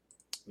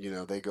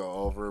 they go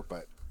over.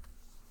 But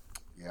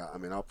yeah, I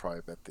mean, I'll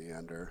probably bet the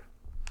under.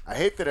 I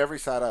hate that every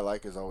side I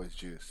like is always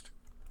juiced.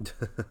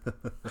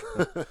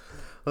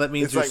 Well, that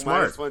means It's you're like smart.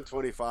 minus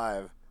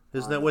 125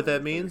 Isn't on that what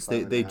that means?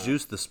 35 and a They half.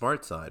 juice the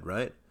smart side,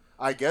 right?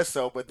 I guess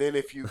so, but then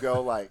if you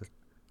go like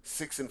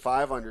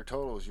 6-5 on your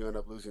totals, you end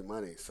up losing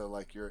money. So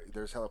like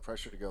there's hella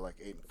pressure to go like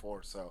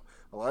 8-4. So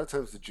a lot of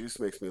times the juice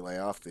makes me lay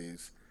off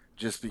these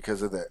just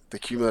because of the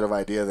cumulative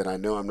idea that I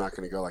know I'm not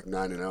going to go like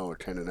 9-0 or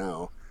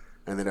 10-0,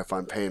 and then if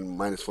I'm paying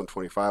minus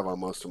 125 on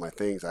most of my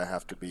things, I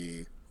have to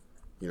be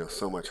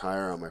so much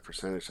higher on my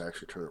percentage to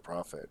actually turn a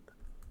profit.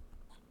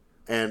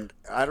 And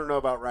I don't know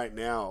about right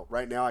now.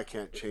 Right now, I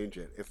can't change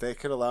it. If they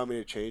could allow me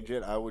to change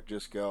it, I would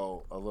just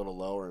go a little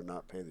lower and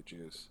not pay the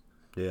juice.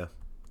 Yeah.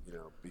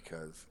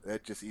 Because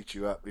that just eats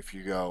you up if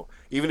you go,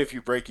 even if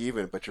you break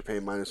even, but you're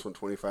paying minus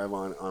 125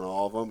 on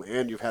all of them,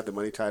 and you've had the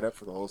money tied up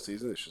for the whole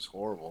season. It's just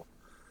horrible.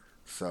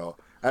 So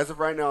as of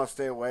right now, I'll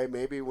stay away.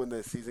 Maybe when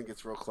the season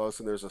gets real close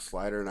and there's a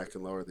slider and I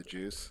can lower the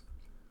juice,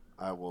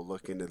 I will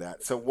look into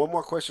that. So one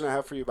more question I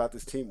have for you about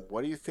this team.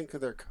 What do you think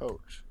of their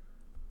coach?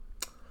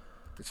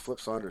 It's Flip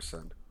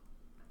Saunderson.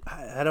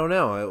 I don't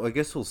know. I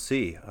guess we'll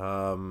see.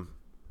 I'll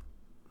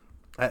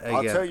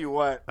tell you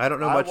what. I don't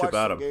know I much watched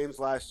about some him. games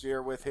last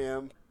year with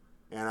him,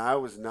 and I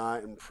was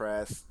not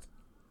impressed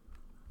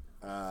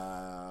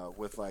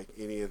with like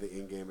any of the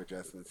in-game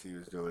adjustments he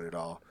was doing at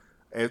all.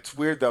 It's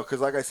weird though, because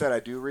like I said, I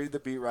do read the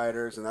beat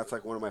writers, and that's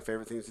like one of my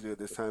favorite things to do at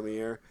this time of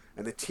year.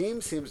 And the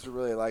team seems to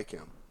really like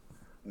him.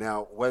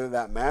 Now, whether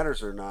that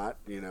matters or not,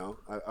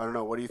 I don't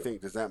know. What do you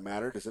think? Does that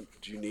matter?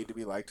 Do you need to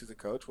be liked as a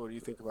coach? What do you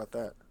think about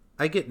that?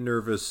 I get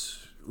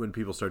nervous when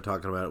people start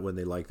talking about it when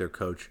they like their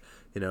coach.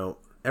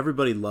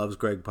 everybody loves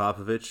Greg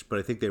Popovich, but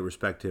I think they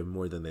respect him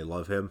more than they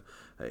love him.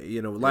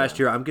 Last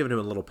Yeah. year, I'm giving him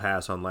a little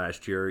pass on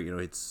last year.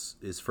 It's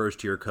his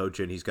first year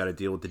coaching. He's got to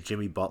deal with the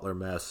Jimmy Butler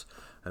mess.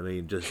 I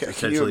mean, just Yeah, can you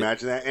essentially.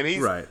 imagine that?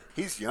 And Right.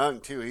 he's young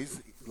too.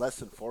 He's less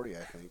than 40,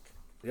 I think.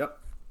 Yep.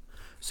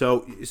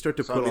 So you start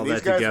to So I put mean, all these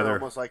that guys are together.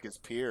 almost like his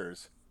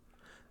peers.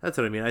 That's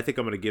what I mean. I think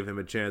I'm going to give him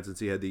a chance and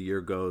see how the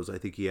year goes. I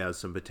think he has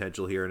some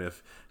potential here, and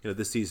if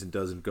this season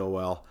doesn't go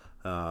well,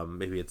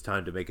 maybe it's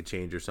time to make a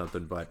change or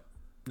something. But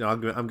no,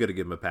 I'm going to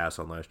give him a pass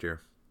on last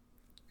year.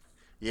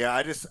 Yeah,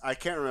 I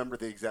can't remember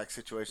the exact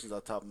situations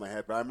off the top of my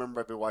head, but I remember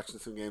I've been watching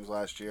some games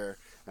last year,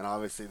 and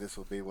obviously this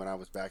would be when I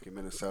was back in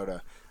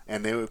Minnesota,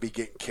 and they would be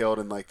getting killed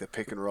in like the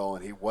pick and roll,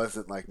 and he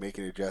wasn't like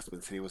making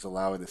adjustments, and he was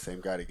allowing the same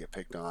guy to get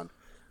picked on.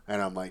 And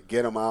I'm like,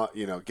 get him out,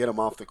 get him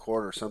off the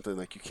court or something.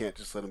 Like you can't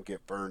just let him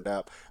get burned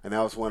up. And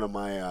that was one of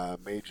my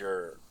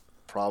major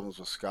problems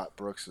with Scott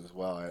Brooks as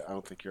well. I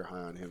don't think you're high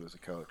on him as a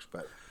coach,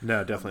 but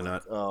No, I'm definitely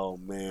like, not. oh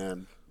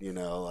man,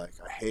 like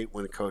I hate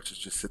when coaches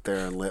just sit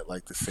there and let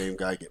like the same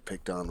guy get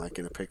picked on like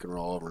in a pick and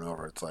roll over and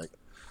over. It's like,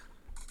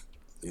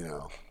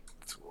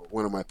 it's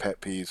one of my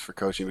pet peeves for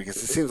coaching because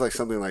it seems like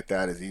something like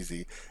that is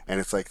easy, and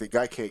it's like the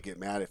guy can't get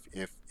mad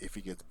if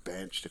he gets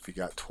benched if he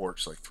got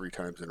torched like 3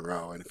 times in a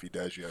row, and if he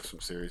does, you have some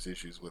serious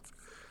issues with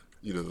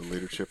the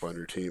leadership on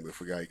your team. If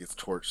a guy gets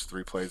torched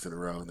 3 plays in a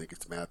row and then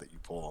gets mad that you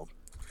pull him,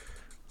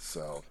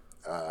 so.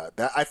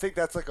 That I think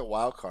that's like a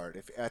wild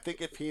card.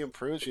 If he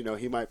improves,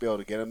 he might be able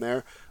to get him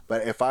there.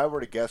 But if I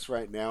were to guess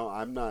right now,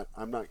 I'm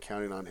not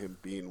counting on him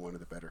being one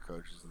of the better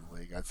coaches in the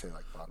league. I'd say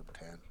like bottom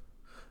 10.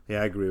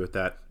 Yeah, I agree with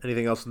that.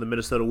 Anything else in the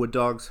Minnesota Wood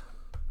Dogs?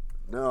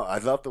 No, I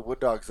love the Wood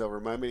Dogs though.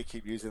 Remind me to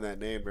keep using that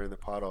name during the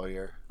pod all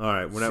year. All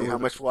right, See how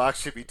much we'll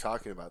actually be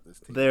talking about this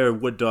team. They are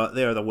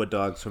the Wood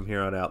Dogs from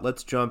here on out.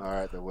 Let's jump All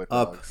right, the Wood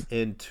up Dogs.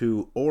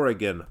 into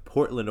Oregon,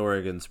 Portland,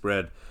 Oregon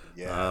spread.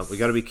 Yes. We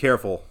got to be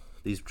careful.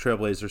 These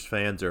Trailblazers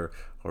fans are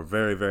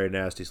very, very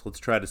nasty. So let's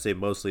try to say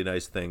mostly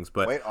nice things.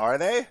 But Wait, are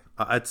they?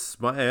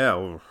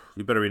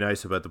 you better be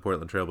nice about the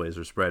Portland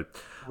Trailblazers spread.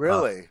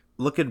 Really?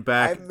 Looking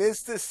back, I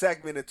missed this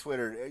segment of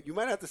Twitter. You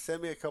might have to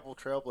send me a couple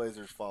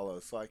Trailblazers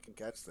follows so I can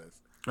catch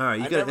this. all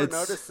right, I never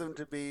noticed them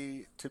to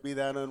be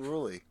that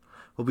unruly.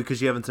 Well,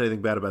 because you haven't said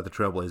anything bad about the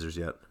Trailblazers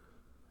yet.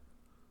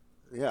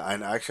 Yeah,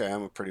 and actually, I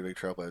am a pretty big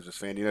Trailblazers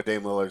fan.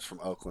 Dame Lillard's from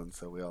Oakland,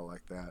 so we all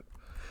like that.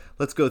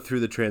 Let's go through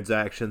the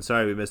transaction.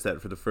 Sorry we missed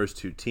that for the first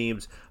 2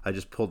 teams. I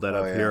just pulled that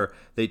up here.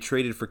 They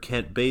traded for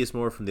Kent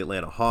Bazemore from the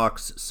Atlanta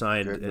Hawks,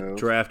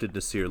 drafted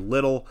Nasir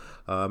Little,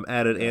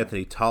 added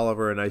Anthony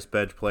Tolliver, a nice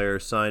bench player,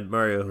 signed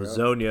Mario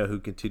Hezonja, who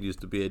continues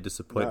to be a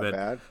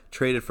disappointment,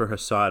 traded for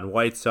Hassan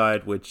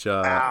Whiteside, which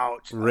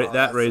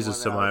that raises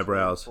some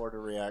eyebrows. To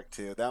react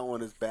to. That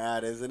one is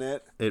bad, isn't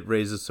it? It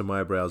raises some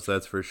eyebrows,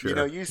 that's for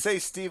sure. You say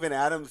Steven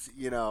Adams,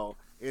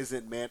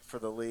 isn't meant for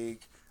the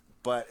league.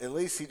 But at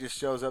least he just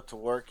shows up to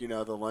work, the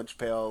lunch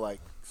pail, like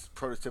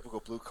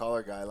prototypical blue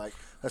collar guy. Like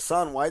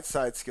Hassan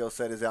Whiteside's skill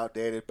set is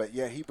outdated, but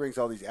yet he brings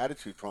all these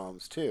attitude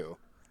problems too.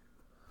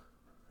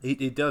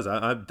 He does.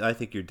 I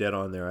think you're dead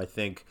on there. I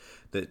think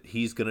that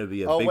he's going to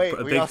be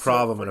a big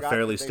problem in a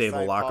fairly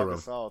stable locker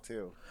room.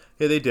 Too.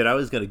 Yeah, they did. I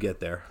was going to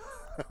get there.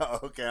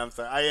 Okay, I'm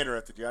sorry. I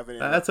interrupted you.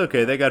 That's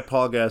okay. They got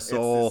Paul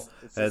Gasol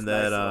and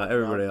then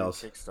everybody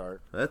else. Kickstart.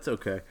 That's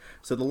okay.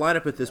 So the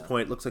lineup at this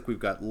point looks like we've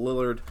got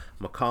Lillard,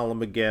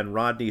 McCollum again,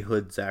 Rodney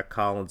Hood, Zach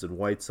Collins, and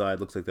Whiteside.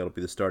 Looks like that'll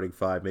be the starting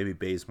 5. Maybe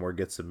Bazemore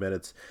gets some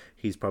minutes.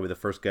 He's probably the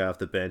first guy off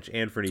the bench.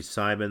 Anthony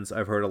Simons,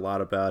 I've heard a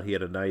lot about. He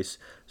had a nice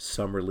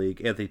summer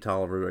league. Anthony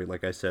Tolliver,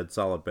 like I said,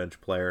 solid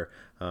bench player.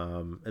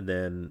 And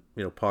then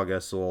Paul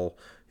Gasol.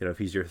 If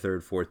he's your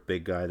third, fourth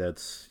big guy,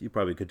 you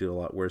probably could do a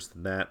lot worse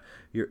than that.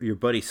 Your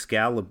buddy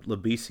Scal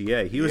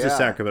Labissiere, he was a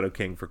Sacramento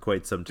King for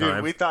quite some time.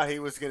 Dude, we thought he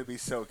was going to be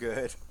so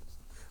good.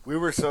 We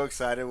were so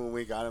excited when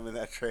we got him in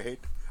that trade.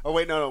 Oh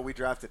wait, no, we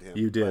drafted him.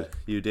 You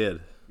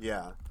did.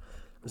 Yeah.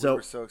 We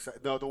were so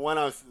excited. No, the one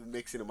I was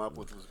mixing him up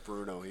with was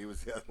Bruno. He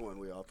was the other one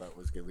we all thought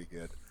was going to be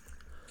good.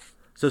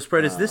 So,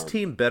 Spread, is this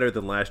team better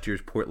than last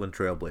year's Portland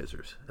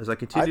Trailblazers? As I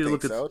continue to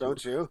look at,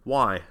 don't you?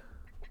 Why?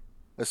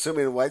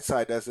 Assuming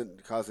Whiteside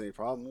doesn't cause any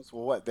problems.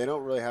 Well, what? They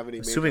don't really have any.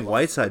 Assuming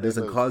Whiteside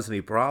doesn't cause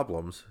any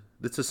problems.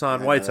 It's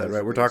Hassan Whiteside,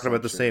 right? We're talking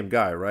about the same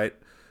guy, right?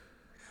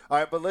 All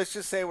right, but let's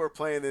just say we're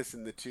playing this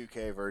in the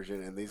 2K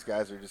version, and these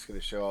guys are just going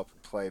to show up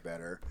and play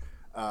better.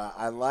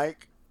 I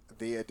like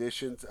the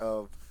additions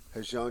of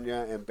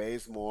Hezonja and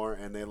Bazemore,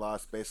 and they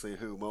lost basically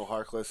who? Mo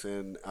Harkless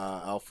and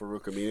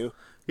Al-Farouq Aminu?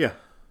 Yeah.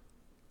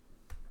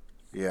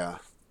 Yeah.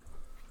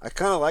 I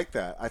kind of like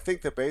that. I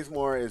think that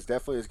Bazemore is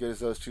definitely as good as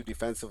those two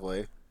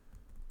defensively.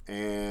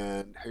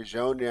 And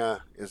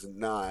Hezonja is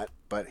not,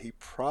 but he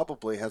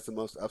probably has the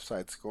most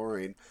upside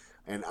scoring.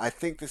 And I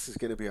think this is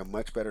going to be a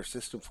much better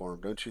system for him,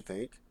 don't you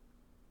think?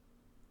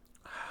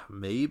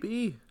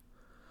 Maybe.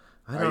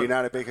 Are you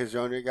not a big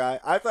Hezonja guy?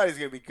 I thought he was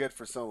going to be good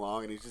for so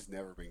long, and he's just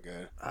never been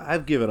good.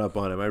 I've given up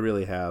on him. I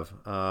really have.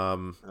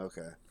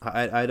 Okay.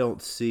 I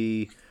don't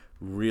see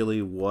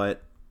really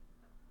what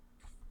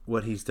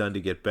what he's done to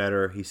get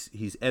better.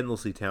 He's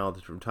endlessly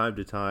talented from time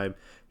to time.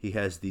 He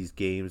has these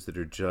games that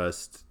are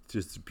just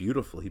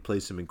beautiful. He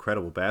plays some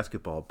incredible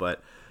basketball,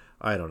 but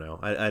I don't know.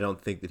 I don't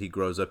think that he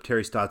grows up.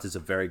 Terry Stotts is a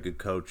very good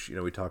coach. You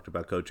know, we talked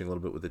about coaching a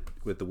little bit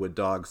with the Wood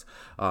Dogs.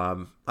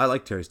 I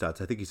like Terry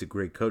Stotts. I think he's a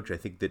great coach. I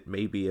think that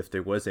maybe if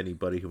there was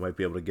anybody who might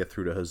be able to get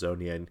through to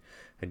Hezonja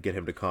and get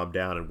him to calm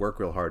down and work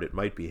real hard, it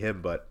might be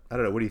him. But I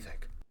don't know. What do you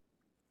think?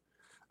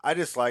 I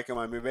just like him.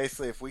 I mean,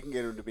 basically, if we can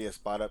get him to be a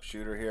spot up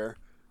shooter here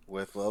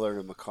with Lillard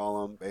and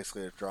McCollum,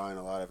 basically they're drawing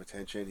a lot of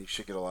attention. He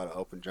should get a lot of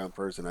open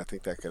jumpers, and I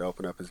think that could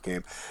open up his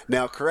game.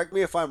 Now, correct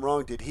me if I'm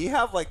wrong. Did he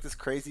have like this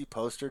crazy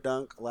poster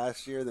dunk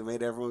last year that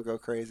made everyone go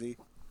crazy?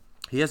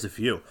 He has a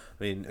few.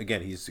 I mean,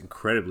 again, he's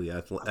incredibly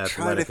I'm trying to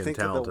athletic and think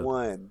of talented. the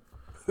one.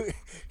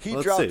 He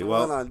Let's dropped see.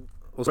 one Well, on.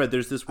 Fred,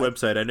 there's this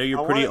website. I know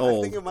you're pretty I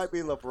old. think it might be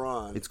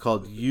LeBron. It's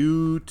called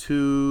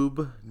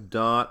YouTube.com.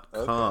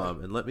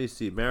 Okay. And let me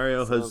see.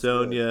 Mario Sounds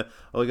Hezonja.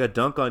 Oh, we got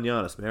dunk on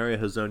Giannis. Mario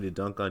Hezonja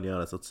dunk on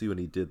Giannis. Let's see when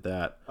he did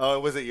that. Oh,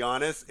 was it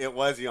Giannis? It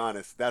was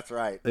Giannis. That's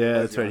right. Yeah,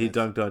 that's right. He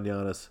dunked on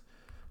Giannis.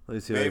 Let me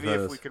see. Maybe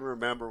if we can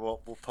remember,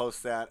 we'll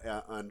post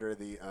that under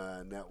the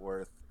net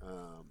worth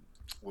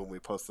when we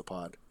post the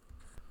pod.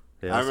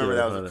 Yeah, I remember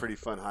that was a pretty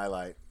fun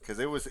highlight because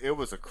it was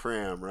a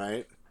cram,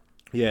 right?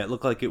 Yeah, it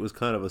looked like it was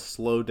kind of a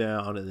slow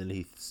down, and then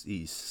he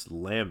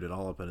slammed it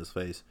all up in his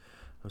face.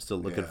 I'm still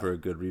looking for a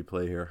good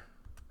replay here.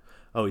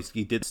 Oh,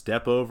 he did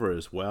step over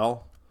as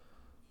well.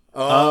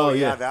 Oh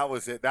yeah, that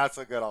was it. That's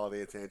what got all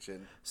the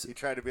attention. He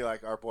tried to be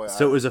like our boy.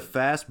 So it was a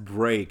fast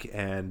break,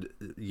 and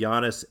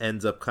Giannis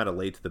ends up kind of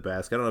late to the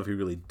basket. I don't know if he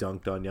really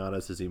dunked on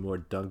Giannis, as he more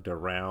dunked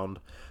around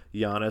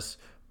Giannis.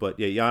 But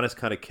yeah, Giannis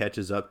kind of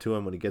catches up to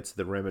him when he gets to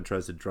the rim and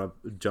tries to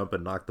jump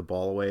and knock the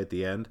ball away at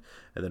the end,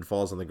 and then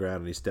falls on the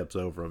ground and he steps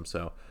over him.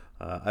 So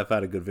I've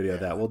had a good video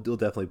of that. We'll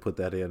definitely put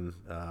that in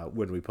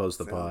when we post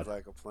the pod. Sounds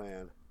like a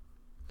plan.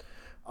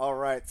 All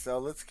right, so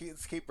let's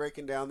keep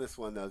breaking down this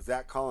one though.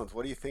 Zach Collins,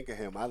 what do you think of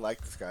him? I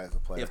like this guy as a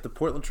player. If the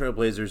Portland Trail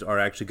Blazers are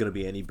actually going to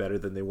be any better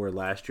than they were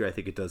last year, I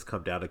think it does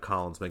come down to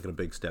Collins making a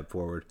big step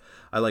forward.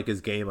 I like his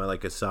game. I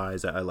like his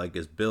size. I like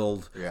his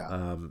build.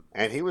 Yeah.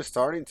 And he was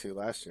starting to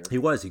last year. He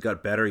was. He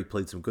got better. He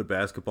played some good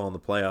basketball in the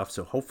playoffs.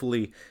 So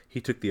hopefully he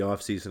took the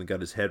offseason and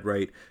got his head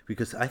right,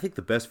 because I think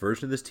the best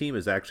version of this team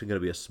is actually going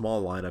to be a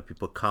small lineup. You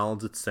put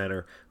Collins at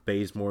center,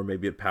 Bazemore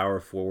maybe at power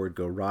forward,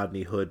 go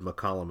Rodney, Hood,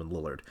 McCollum, and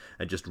Lillard,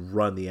 and just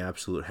run the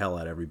absolute hell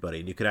out of everybody.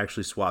 And you could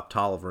actually swap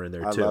Tolliver in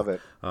there too. I love it.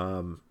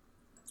 I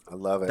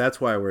love it. That's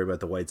why I worry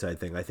about the Whiteside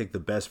thing. I think the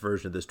best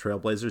version of this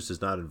Trailblazers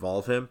does not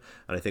involve him,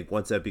 and I think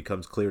once that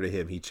becomes clear to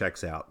him, he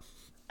checks out.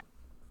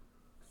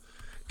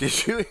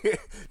 Did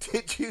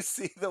you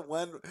see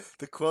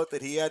the quote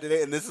that he had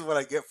today? And this is what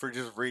I get for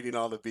just reading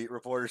all the beat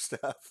reporter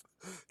stuff,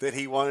 that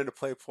he wanted to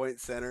play point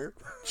center.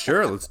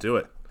 Sure, let's do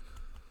it.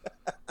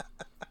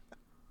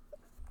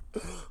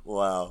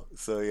 Wow.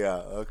 So yeah,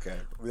 okay,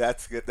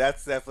 that's good.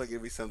 That's definitely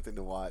gonna be something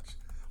to watch.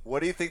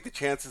 What do you think the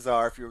chances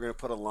are, if you were going to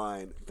put a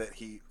line, that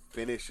he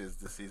finishes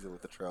the season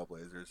with the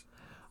Trailblazers?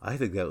 I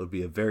think that would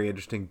be a very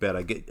interesting bet.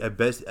 I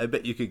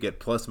bet you could get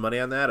plus money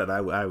on that, and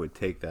I would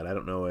take that. I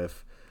don't know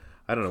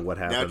what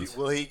happens.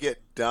 Now, will he get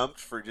dumped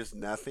for just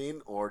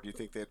nothing, or do you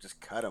think they'd just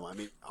cut him? I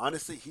mean,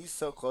 honestly, he's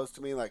so close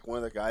to me, like one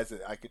of the guys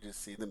that I could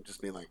just see them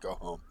just being like, go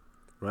home.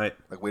 Right.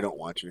 Like, we don't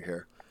want you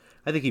here.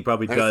 I think he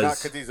probably and does.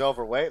 It's not because he's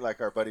overweight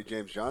like our buddy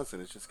James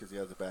Johnson. It's just because he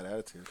has a bad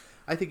attitude.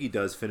 I think he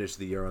does finish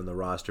the year on the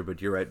roster,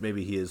 but you're right.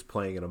 Maybe he is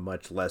playing in a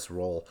much less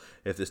role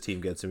if this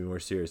team gets to be more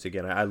serious.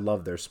 Again, I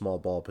love their small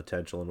ball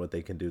potential and what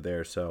they can do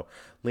there. So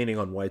leaning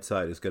on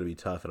Whiteside is going to be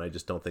tough, and I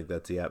just don't think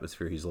that's the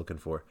atmosphere he's looking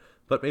for.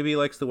 But maybe he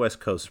likes the West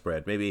Coast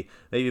spread. Maybe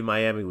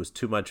Miami was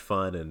too much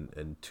fun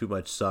and too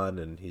much sun,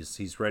 and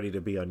he's ready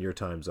to be on your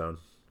time zone.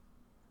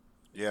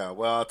 Yeah,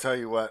 well, I'll tell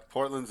you what.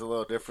 Portland's a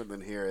little different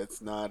than here.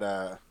 It's not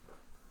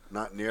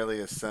nearly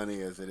as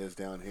sunny as it is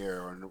down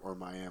here or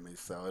Miami,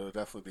 so it'll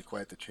definitely be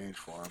quite the change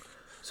for them.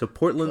 So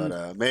Portland,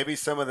 but maybe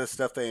some of the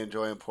stuff they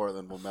enjoy in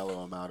Portland will mellow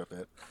them out a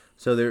bit.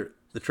 So they're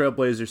the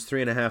Trailblazers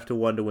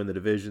 3.5-1 to win the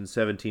division,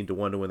 17-1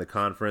 to win the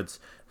conference,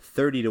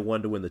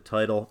 30-1 to win the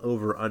title.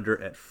 Over under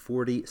at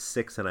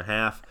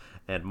 46.5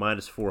 and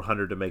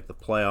 -400 to make the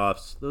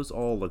playoffs. Those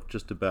all look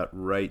just about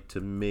right to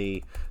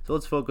me. So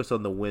let's focus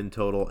on the win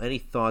total. Any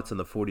thoughts on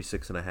the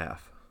 46.5?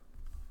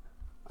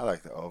 I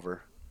like the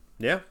over.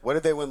 Yeah. What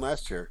did they win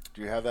last year?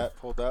 Do you have that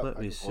pulled up? Let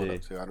me see. I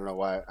don't know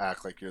why I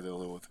act like you're the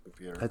only one with a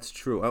computer. That's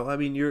true. I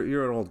mean,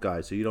 you're an old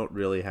guy, so you don't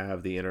really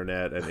have the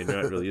internet, and you're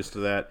not really used to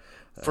that.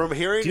 From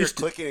hearing your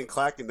clicking and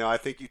clacking, now I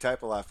think you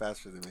type a lot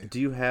faster than me.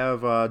 Do you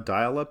have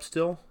dial-up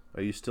still?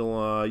 Are you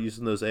still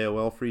using those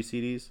AOL free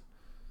CDs?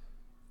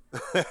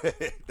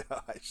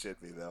 No, I should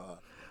be though. Huh?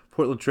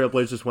 Portland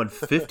Trailblazers won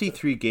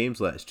 53 games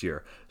last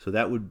year, so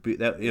that would be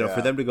that. You know,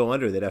 for them to go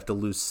under, they'd have to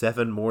lose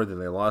 7 more than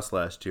they lost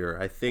last year.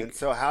 I think. And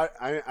so how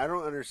I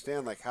don't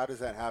understand. Like, how does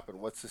that happen?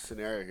 What's the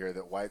scenario here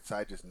that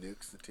Whiteside just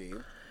nukes the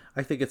team?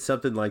 I think it's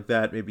something like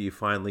that. Maybe you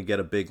finally get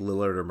a big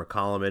Lillard or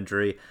McCollum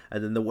injury,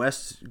 and then the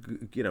West,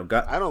 you know,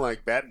 got. I don't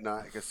like betting,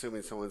 not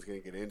assuming someone's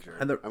going to get injured.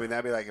 And I mean,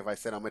 that'd be like if I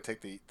said I'm going to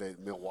take the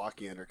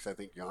Milwaukee under because I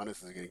think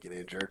Giannis is going to get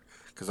injured,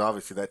 because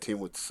obviously that team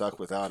would suck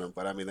without him.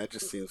 But I mean, that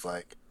just seems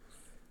like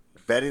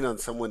betting on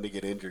someone to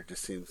get injured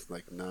just seems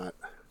like not.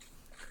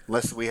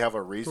 Unless we have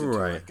a reason to,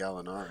 like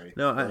Gallinari.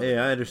 No,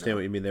 I understand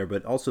what you mean there,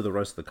 but also the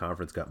rest of the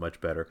conference got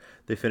much better.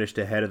 They finished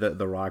ahead of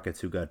the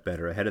Rockets, who got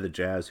better, ahead of the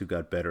Jazz, who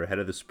got better, ahead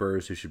of the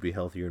Spurs, who should be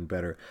healthier and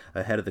better,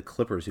 ahead of the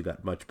Clippers, who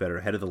got much better,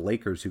 ahead of the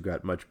Lakers, who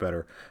got much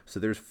better. So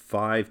there's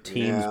 5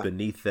 teams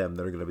beneath them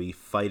that are going to be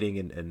fighting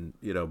and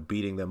you know,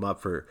 beating them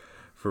up for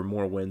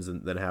more wins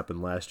than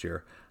happened last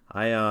year.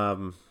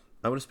 I'm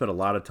going to spend a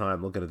lot of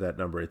time looking at that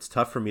number. It's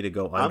tough for me to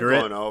go under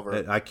I'm going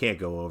over. I can't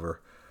go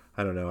over.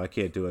 I don't know. I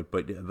can't do it,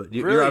 but really?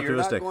 You're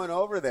optimistic. You're not going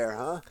over there,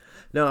 huh?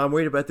 No, I'm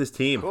worried about this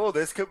team. Cool.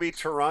 This could be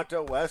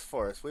Toronto West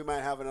for us. We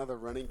might have another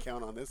running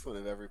count on this one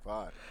of every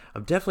pod.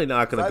 I'm definitely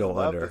not going to go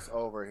under. This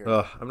over here.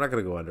 I'm not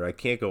going to go under. I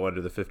can't go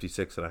under the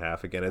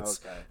 56.5 again. It's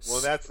okay.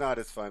 Well, that's not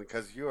as fun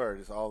because you are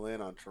just all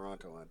in on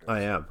Toronto under. I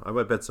am. I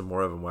might bet some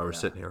more of them while we're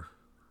sitting here.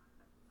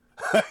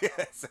 Yeah,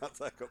 it sounds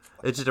like a plan.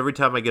 It's just every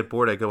time I get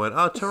bored, I go in,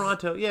 oh,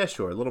 Toronto. Yeah,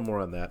 sure. A little more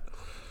on that.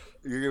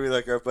 You're gonna be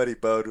like our buddy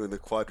Bo doing the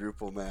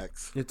quadruple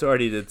max. It's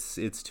already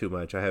it's too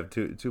much. I have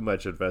too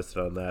much invested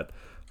on that.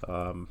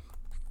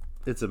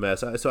 It's a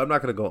mess. So I'm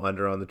not going to go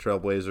under on the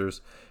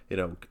Trailblazers. You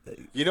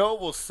know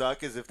what will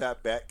suck is if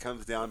that bet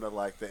comes down to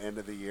like the end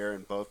of the year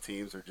and both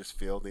teams are just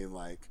fielding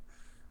like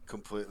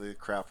completely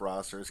crap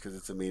rosters because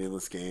it's a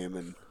meaningless game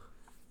and.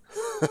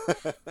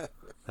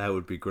 That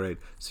would be great.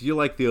 So you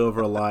like the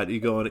over a lot. You're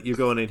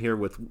going in here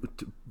with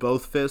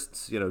both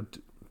fists. You know,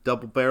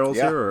 double barrels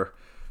here, or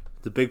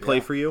the big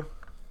play for you.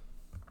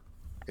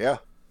 Yeah,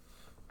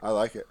 I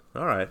like it.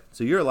 All right.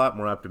 So you're a lot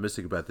more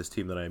optimistic about this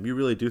team than I am. You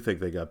really do think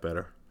they got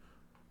better.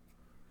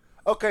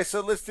 Okay, so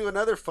let's do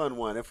another fun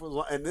one.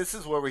 And this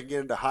is where we can get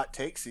into hot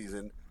take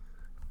season.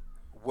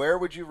 Where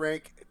would you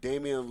rank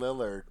Damian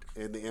Lillard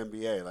in the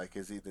NBA? Like,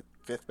 is he the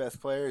 5th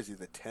best player? Is he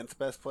the 10th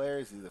best player?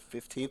 Is he the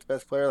 15th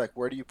best player? Like,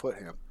 where do you put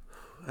him?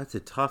 That's a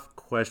tough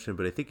question,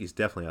 but I think he's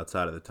definitely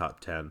outside of the top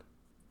 10.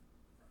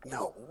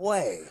 No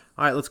way.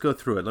 All right, let's go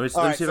through it. Let me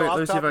see if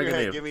I can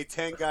name. Give me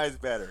 10 guys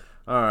better.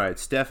 All right,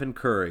 Stephen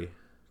Curry,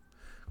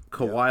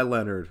 Kawhi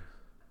Leonard,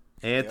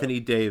 Anthony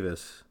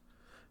Davis,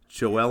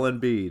 Joel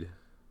Embiid.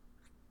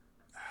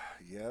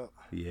 Yep.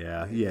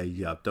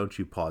 Yeah. Don't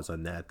you pause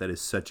on that. That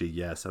is such a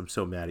yes. I'm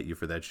so mad at you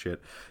for that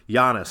shit.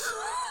 Giannis.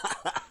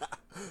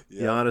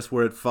 Giannis,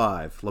 we're at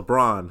 5.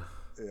 LeBron.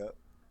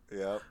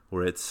 Yep.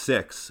 We're at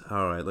 6.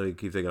 All right, let me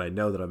keep thinking. I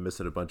know that I'm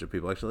missing a bunch of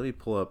people. Actually, let me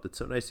pull up. It's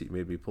so nice that you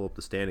made me pull up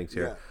the standings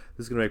here. Yeah.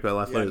 This is going to make my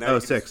life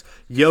 6.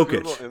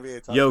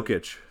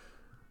 Jokic.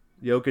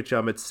 Jokic,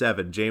 I'm at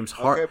 7. James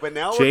Harden.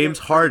 James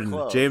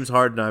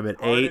Harden, I'm at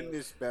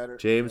 8.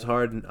 James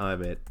Harden,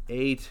 I'm at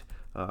 8.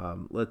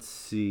 Let's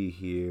see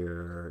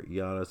here.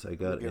 Giannis, I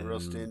got real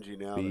stingy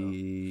now.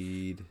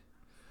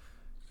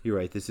 You're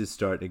right. This is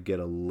starting to get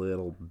a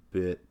little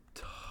bit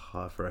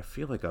tougher. I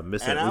feel like I'm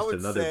missing at least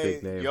another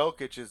big name.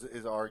 Jokic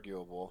is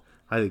arguable.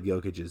 I think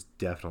Jokic is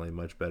definitely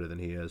much better than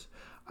he is.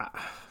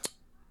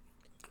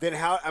 Then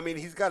how? I mean,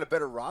 he's got a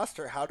better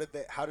roster. How did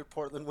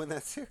Portland win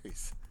that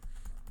series?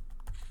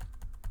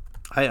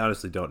 I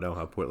honestly don't know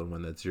how Portland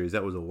won that series.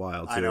 That was a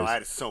wild series. I know. I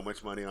had so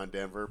much money on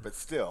Denver, but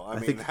still, I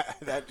mean,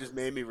 that just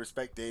made me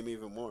respect Dame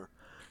even more.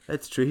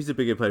 That's true. He's a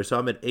big player. So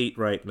I'm at 8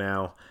 right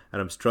now,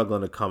 and I'm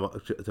struggling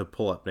to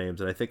pull up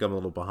names, and I think I'm a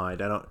little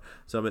behind.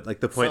 So I'm at like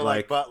the point so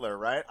like Butler,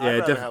 right? Yeah, I'd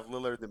rather have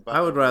Lillard than Butler.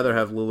 I would rather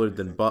have Lillard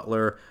than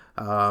Butler.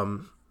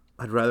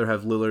 I'd rather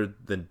have Lillard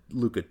than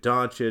Luka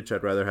Doncic.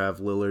 I'd rather have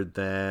Lillard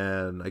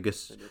than, I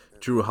guess,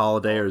 Drew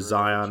Holiday or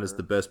Zion is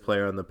the best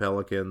player on the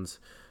Pelicans.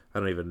 I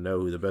don't even know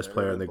who the best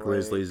player on the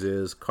Grizzlies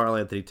is. Karl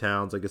Anthony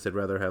Towns, I guess I'd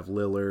rather have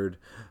Lillard.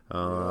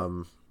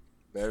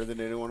 Better than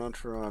anyone on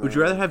Toronto. Would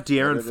you rather have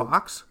De'Aaron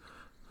Fox?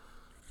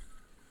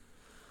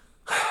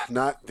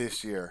 Not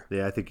this year.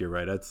 Yeah, I think you're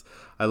right.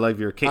 I love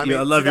your Kings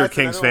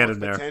fan in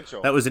there.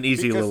 Potential. That was an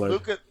easy because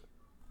Lillard.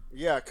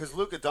 Because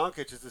Luka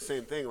Doncic is the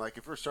same thing. Like,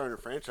 if we're starting a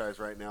franchise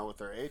right now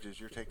with our ages,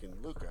 you're taking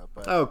Luka.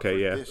 But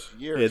this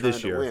year,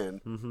 to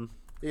win. Mm-hmm.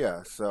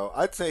 Yeah, so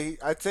I'd say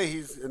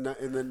he's in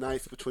the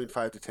nice between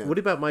 5 to 10. What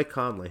about Mike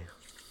Conley?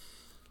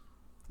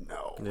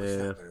 No, he's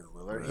not better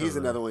than Lillard. He's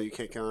another one you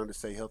can't count on to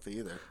stay healthy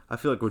either. I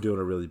feel like we're doing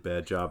a really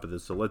bad job of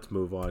this, so let's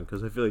move on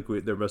because I feel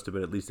like there must have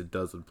been at least a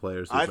dozen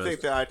players. I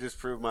think that I just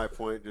proved my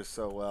point just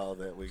so well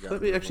that we got.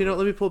 Let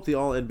me pull up the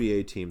All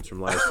NBA teams from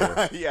last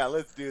year. Yeah,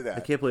 let's do that. I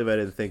can't believe I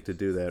didn't think to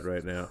do that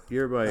right now.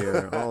 Year by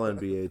year, All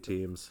NBA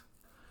teams.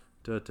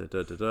 All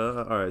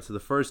right, so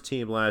the first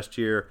team last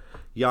year: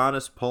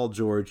 Giannis, Paul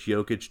George,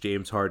 Jokic,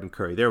 James Harden,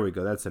 Curry. There we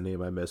go. That's the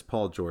name I missed.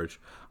 Paul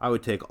George. I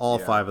would take all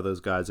 5 of those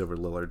guys over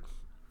Lillard.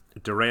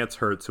 Durant's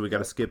hurt, so we got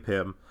to skip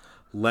him.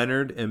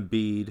 Leonard,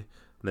 Embiid, and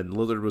then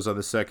Lillard was on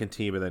the second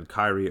team, and then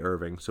Kyrie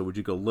Irving. So would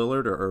you go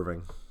Lillard or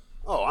Irving?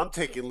 Oh, I'm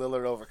taking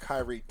Lillard over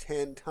Kyrie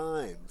 10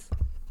 times.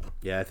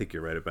 Yeah, I think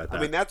you're right about that.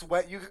 I mean, that's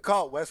what you could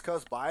call it West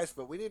Coast bias,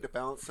 but we need to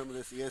balance some of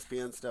this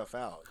ESPN stuff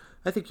out.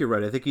 I think you're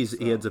right. I think he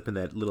ends up in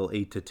that little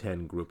 8 to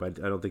 10 group. I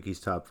don't think he's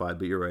top 5,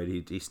 but you're right.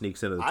 He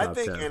sneaks into the top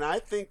 10. And I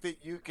think that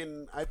you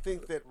can. I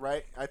think that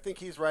right. I think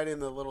he's right in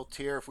the little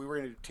tier. If we were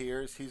going to do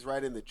tiers, he's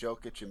right in the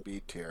Jokic and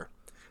Embiid tier,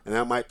 and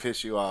that might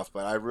piss you off,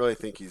 but I really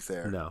think he's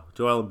there. No,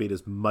 Joel Embiid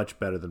is much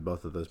better than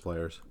both of those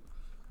players.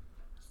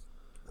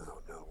 Oh,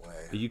 no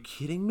way. Are you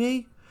kidding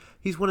me?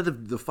 He's one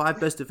of the 5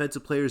 best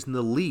defensive players in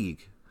the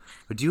league.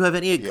 But do you have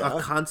any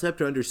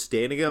concept or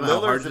understanding of how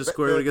hard to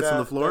score when he gets on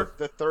the floor?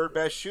 The third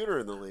best shooter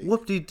in the league.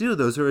 Whoop-de-doo.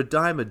 Those are a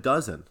dime a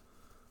dozen.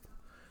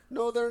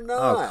 No, they're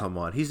not. Oh, come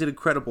on. He's an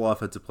incredible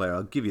offensive player.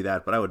 I'll give you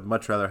that. But I would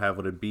much rather have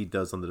what Embiid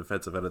does on the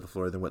defensive end of the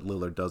floor than what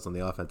Lillard does on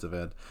the offensive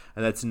end.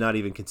 And that's not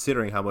even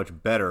considering how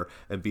much better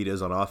Embiid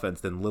is on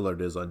offense than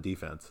Lillard is on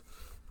defense.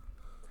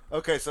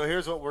 Okay, so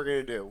here's what we're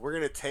going to do. We're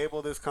going to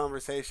table this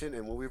conversation,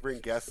 and when we bring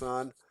guests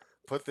on,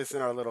 put this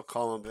in our little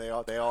column. They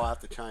all have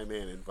to chime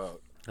in and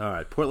vote. All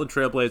right, Portland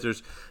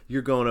Trailblazers,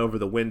 you're going over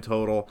the win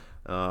total.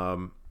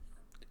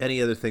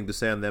 Any other thing to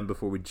say on them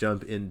before we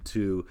jump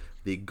into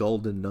the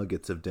Golden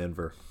Nuggets of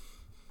Denver?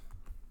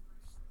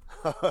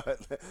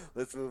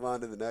 Let's move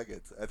on to the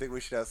Nuggets. I think we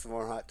should have some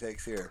more hot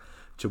takes here.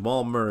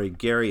 Jamal Murray,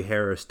 Gary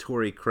Harris,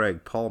 Torrey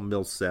Craig, Paul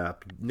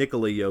Millsap,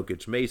 Nikola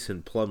Jokic,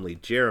 Mason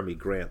Plumlee, Jeremy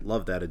Grant,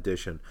 love that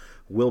addition,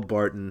 Will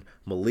Barton,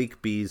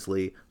 Malik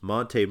Beasley,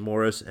 Monte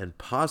Morris, and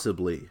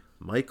possibly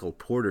Michael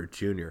Porter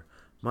Jr.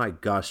 My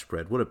gosh,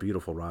 spread. What a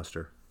beautiful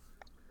roster.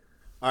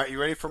 All right, you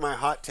ready for my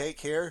hot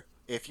take here?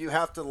 If you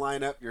have to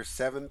line up your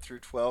 7 through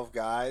 12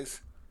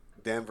 guys,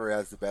 Denver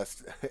has the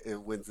best.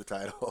 It wins the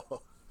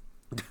title.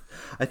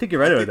 I think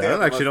you're right about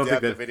that. I actually don't think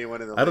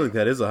that. I don't think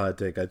that is a hot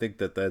take. I think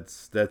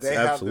that's they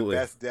absolutely.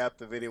 have the best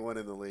depth of anyone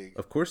in the league.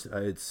 Of course,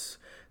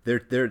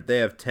 they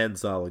have 10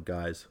 solid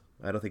guys.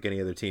 I don't think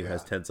any other team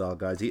has 10 solid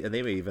guys, and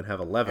they may even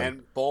have 11.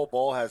 And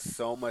Bol has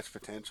so much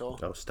potential.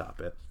 Oh, stop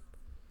it!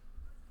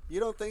 You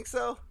don't think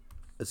so?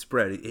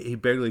 Spread. He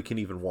barely can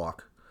even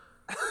walk.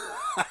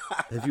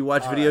 Have you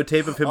watched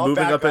videotape of him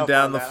moving up and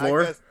down the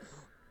floor?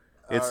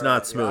 It's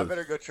not smooth. I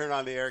better go turn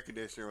on the air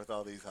conditioner with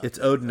all these. It's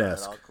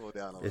Odin-esque. I'll cool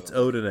down a little. It's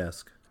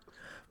Odin-esque.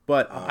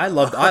 But I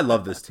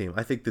love this team.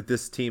 I think that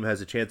this team has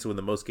a chance to win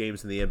the most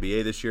games in the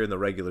NBA this year in the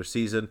regular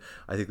season.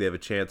 I think they have a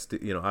chance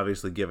to,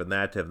 obviously given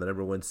that, to have the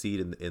number 1 seed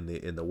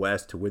in the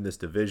West to win this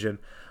division.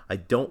 I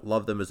don't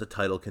love them as a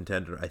title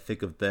contender. I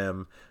think of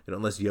them,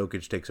 unless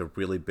Jokic takes a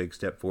really big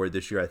step forward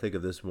this year, I think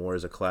of this more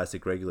as a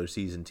classic regular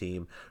season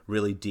team,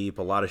 really deep,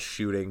 a lot of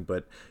shooting,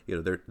 but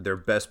their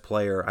best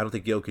player. I don't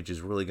think Jokic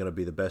is really going to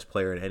be the best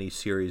player in any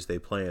series they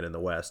play in the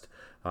West,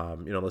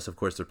 unless of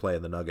course they're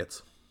playing the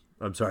Nuggets.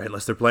 I'm sorry,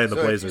 unless they're playing the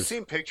Blazers. Have you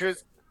seen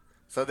pictures?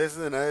 So this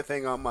is another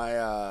thing on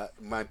my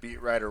my beat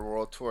writer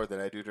world tour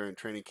that I do during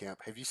training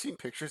camp. Have you seen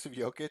pictures of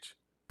Jokic?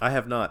 I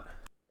have not.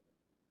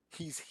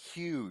 He's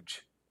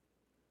huge.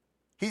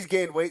 He's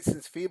gained weight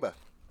since FIBA.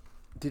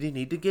 Did he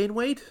need to gain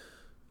weight?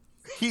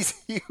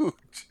 He's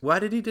huge. Why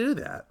did he do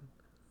that?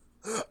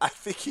 I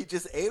think he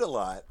just ate a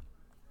lot.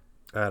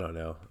 I don't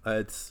know.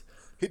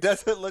 He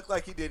doesn't look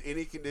like he did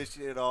any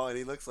conditioning at all, and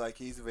he looks like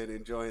he's been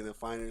enjoying the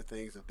finer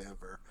things of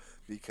Denver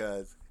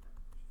because.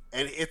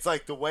 And it's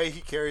like the way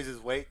he carries his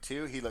weight,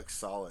 too, he looks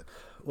solid.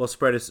 Well,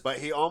 spread is... But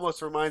he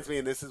almost reminds me,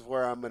 and this is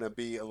where I'm going to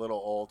be a little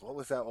old. What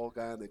was that old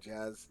guy on the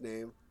Jazz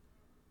name?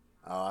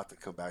 I'll have to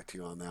come back to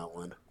you on that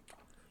one.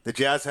 The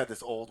Jazz had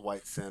this old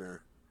white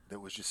center that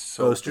was just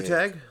so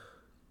Ostertag?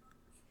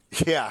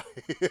 Big. Yeah,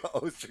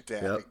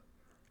 Ostertag.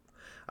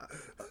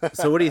 Yep.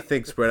 So what do you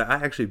think, spread?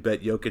 I actually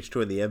bet Jokic to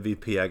win the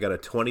MVP. I got a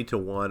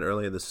 20-1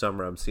 early in the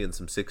summer. I'm seeing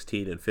some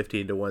 16 and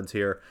 15-1s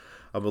here.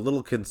 I'm a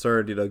little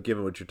concerned,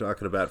 given what you're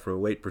talking about from a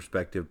weight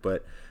perspective,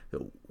 but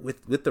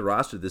with the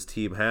roster this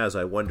team has,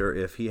 I wonder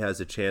if he has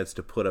a chance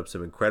to put up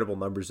some incredible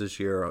numbers this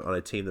year on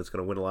a team that's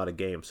going to win a lot of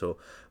games. So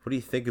what do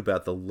you think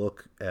about the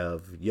look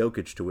of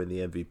Jokic to win the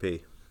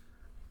MVP?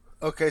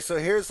 Okay, so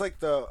here's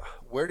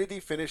where did he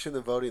finish in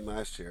the voting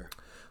last year?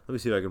 Let me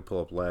see if I can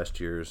pull up last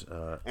year's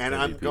and MVP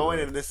I'm going,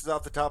 vote. and this is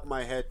off the top of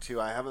my head, too.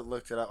 I haven't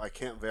looked it up. I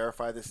can't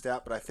verify this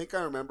stat, but I think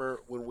I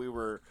remember when we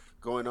were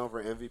going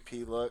over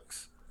MVP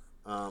looks,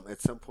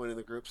 at some point in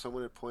the group,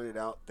 someone had pointed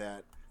out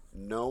that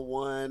no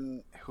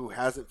one who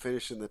hasn't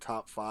finished in the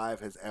top 5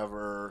 has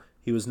ever.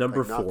 He was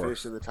number 4. Not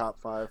finished in the top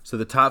 5. So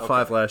the top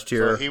 5 last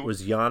year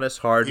was Giannis,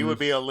 Harden. He would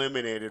be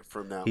eliminated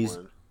from that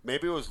one.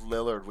 Maybe it was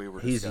Lillard we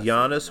were discussing. He's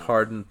Giannis,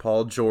 Harden,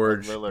 Paul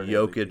George,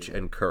 Jokic,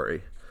 and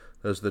Curry.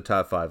 Those are the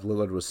top 5.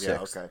 Lillard was 6th.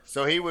 Yeah, okay.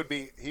 So he would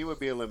be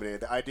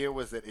eliminated. The idea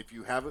was that if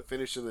you haven't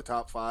finished in the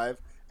top 5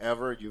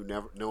 ever,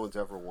 no one's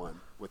ever won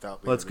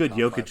without being. Well, that's good.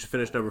 Jokic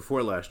finished number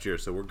 4 last year,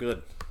 so we're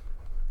good.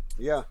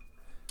 Yeah.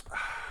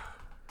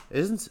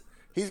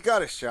 He's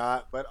got a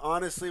shot, but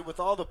honestly, with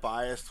all the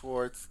bias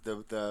towards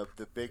the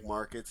big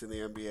markets in the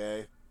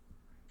NBA,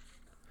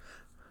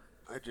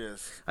 I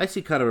just I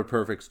see kind of a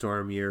perfect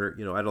storm here.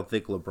 I don't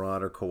think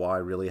LeBron or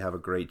Kawhi really have a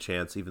great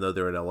chance, even though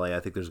they're in LA. I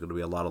think there's going to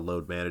be a lot of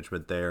load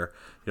management there.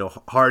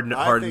 Harden,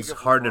 I think if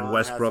Harden and LeBron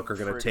has a Westbrook are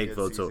going to pretty take good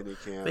votes. So season,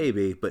 he can.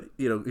 maybe, but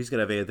he's going to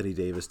have Anthony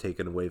Davis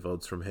taking away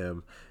votes from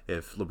him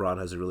if LeBron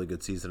has a really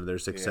good season and they're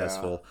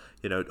successful.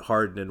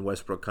 Harden and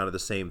Westbrook kind of the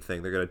same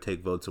thing. They're going to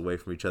take votes away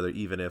from each other,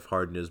 even if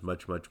Harden is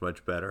much, much,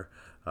 much better.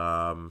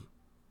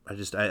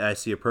 I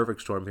see a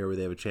perfect storm here where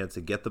they have a chance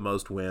to get the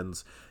most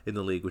wins in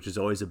the league, which is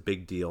always a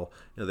big deal.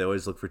 They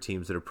always look for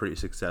teams that are pretty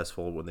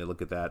successful when they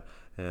look at that.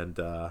 And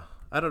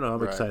I don't know.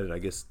 I'm excited, I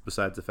guess,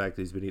 besides the fact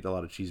that he's been eating a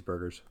lot of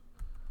cheeseburgers.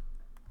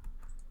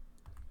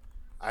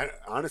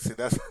 Honestly,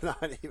 that's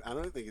not even, I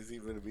don't think it's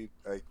even going to be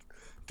like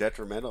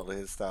detrimental to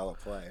his style of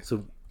play.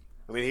 So,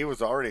 I mean, he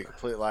was already a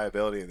complete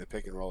liability in the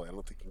pick and roll. I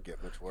don't think he can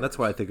get much worse. That's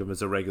why I think of him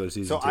as a regular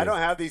season team. I don't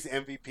have these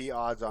MVP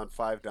odds on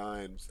 5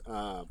 dimes.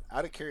 Out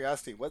of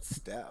curiosity, what's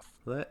Steph?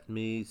 Let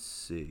me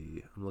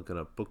see. I'm looking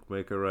up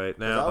Bookmaker right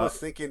now. I was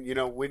thinking,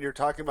 when you're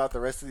talking about the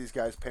rest of these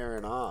guys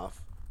pairing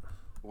off,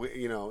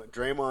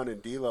 Draymond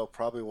and D'Lo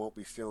probably won't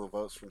be stealing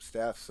votes from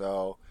Steph.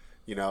 So,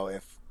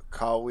 if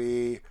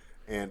Kawhi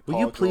and Paul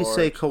Will you please George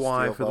say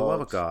Kawhi steal for the love of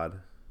votes, God?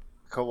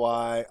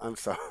 Kawhi, I'm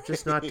sorry.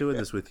 Just not doing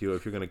this with you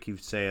if you're going to keep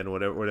saying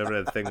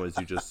whatever that thing was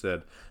you just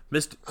said.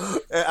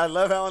 I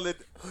love how on the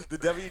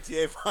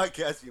WTA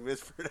podcast you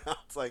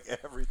mispronounce like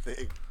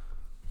everything.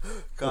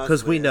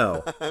 Because we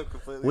know.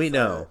 We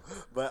know.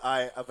 But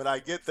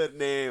I get the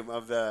name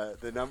of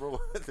the number one,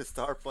 top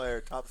star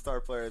player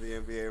of the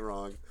NBA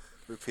wrong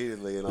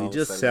repeatedly. And you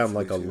just sound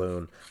like a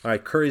loon. All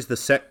right, Curry's the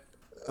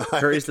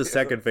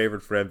second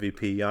favorite for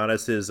MVP.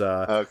 Giannis is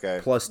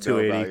plus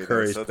 280.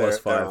 Curry's plus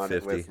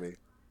 550.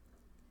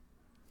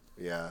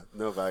 Yeah,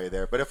 no value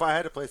there. But if I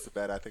had to place the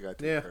bet, I think I'd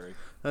take Curry.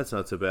 That's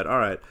not so bad. All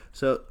right,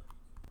 so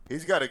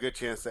he's got a good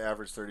chance to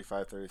average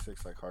 35,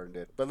 36 like Harden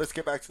did. But let's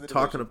get back to the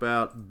talking division.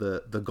 about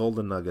the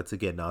Golden Nuggets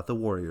again, not the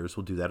Warriors.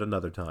 We'll do that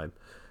another time.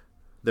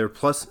 They're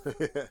plus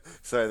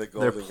Sorry,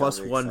 they're plus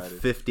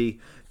 150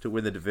 to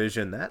win the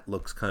division. That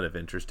looks kind of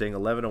interesting.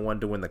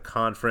 11-1 to win the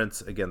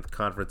conference. Again, the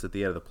conference at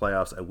the end of the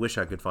playoffs. I wish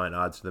I could find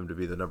odds for them to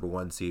be the number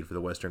 1 seed for the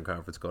Western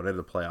Conference going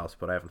into the playoffs,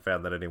 but I haven't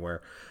found that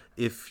anywhere.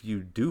 If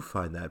you do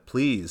find that,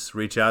 please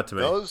reach out to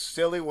me. Those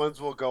silly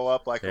ones will go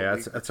up like a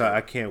week. That's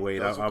I can't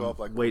wait. I'm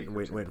waiting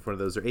in front of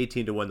those. They're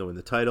 18-1 to win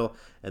the title,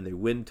 and the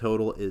win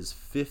total is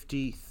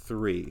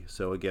 53.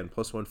 So again,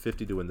 plus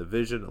 150 to win the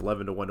division,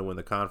 11-1 to win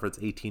the conference,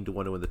 18-1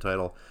 to win the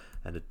title,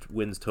 and a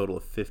wins total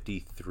of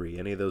 53.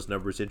 Any of those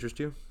numbers interest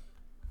you?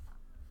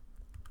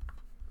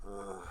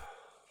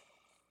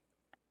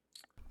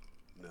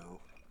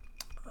 No.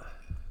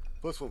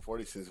 Plus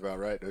 140 seems about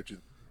right, don't you?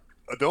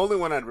 The only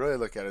one I'd really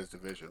look at is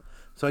division.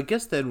 So I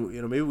guess then,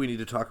 maybe we need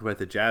to talk about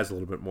the Jazz a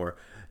little bit more.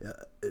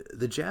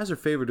 The Jazz are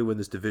favored to win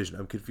this division.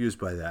 I'm confused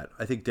by that.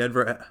 I think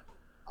Denver.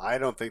 I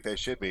don't think they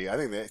should be. I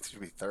think they should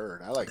be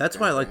third. That's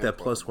why I like that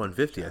plus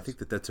 150. I think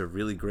that's a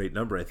really great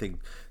number. I think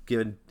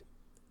given.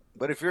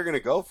 But if you're going to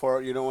go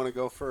for it, you don't want to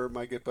go for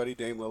my good buddy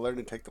Dame Lillard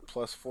and take the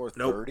plus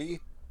 430.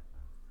 Nope.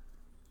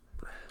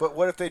 But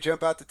what if they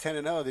jump out to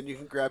 10-0? Then you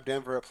can grab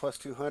Denver at plus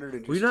 200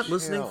 and just Were you not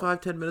listening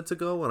 5-10 minutes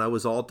ago when I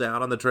was all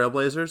down on the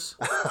Trailblazers?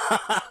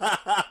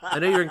 I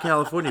know you're in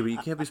California, but you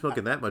can't be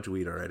smoking that much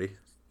weed already.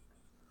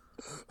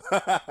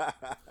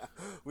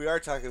 We are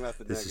talking about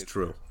the Nuggets.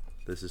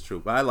 This is true.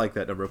 But I like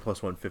that number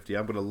plus 150.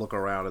 I'm going to look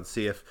around and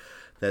see if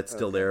that's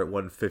still there at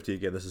 150.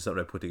 Again, this is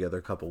something I put together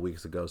a couple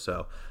weeks ago,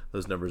 so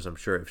those numbers I'm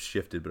sure have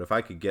shifted. But if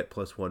I could get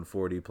plus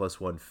 140, plus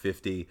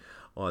 150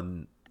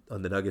 on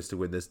the Nuggets to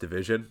win this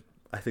division,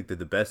 I think they're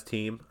the best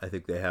team. I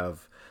think they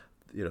have,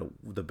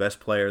 the best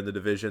player in the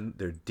division.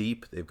 They're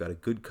deep. They've got a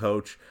good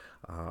coach,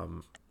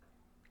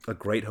 a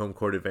great home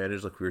court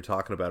advantage, like we were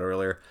talking about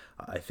earlier.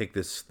 I think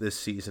this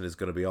season is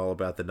going to be all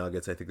about the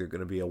Nuggets. I think they're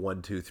going to be a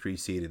 1, 2, 3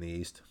 seed in the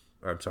East.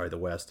 Or I'm sorry, the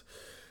West.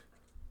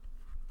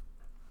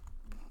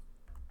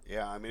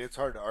 Yeah, I mean, it's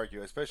hard to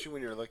argue, especially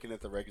when you're looking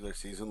at the regular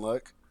season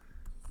look.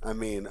 I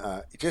mean,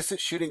 just at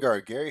shooting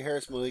guard, Gary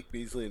Harris, Malik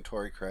Beasley, and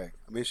Torrey Craig.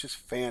 I mean, it's just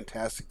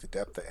fantastic the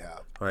depth they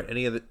have. All right,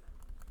 any of the...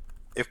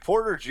 If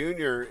Porter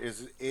Jr.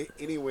 is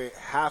anyway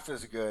half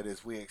as good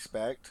as we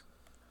expect,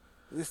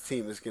 this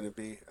team is going to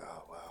be,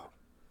 oh, wow.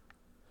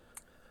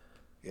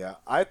 Yeah,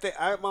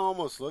 I'm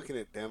almost looking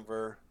at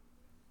Denver.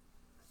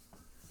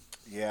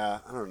 Yeah,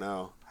 I don't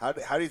know. How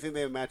do you think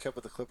they match up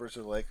with the Clippers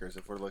or the Lakers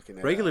if we're looking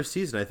at regular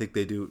season? I think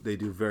they do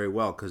very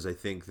well because I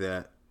think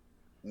that.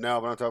 No,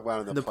 but I'm talking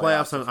about in the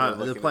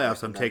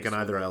playoffs. I'm taking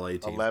either LA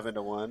team.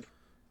 11-1.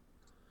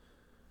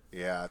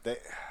 Yeah,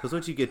 because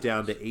once you get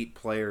down to 8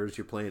 players,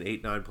 you're playing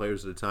 8, 9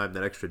 players at a time.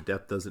 That extra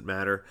depth doesn't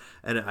matter.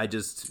 And I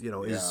just,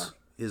 is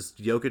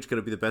Jokic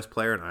going to be the best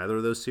player in either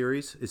of those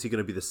series? Is he going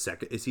to be the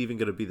second? Is he even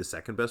going to be the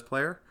second best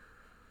player?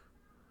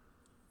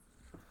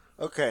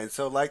 Okay, and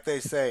so like they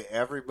say,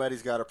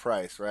 everybody's got a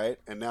price, right?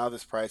 And now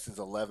this price is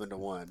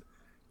 11-1.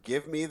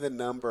 Give me the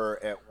number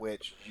at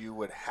which you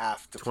would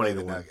have to play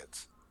the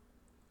Nuggets.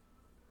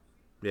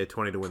 Yeah,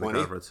 20 to win 20? The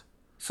conference.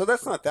 So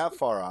that's not that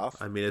far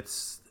off. I mean, it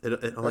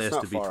only has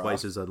to be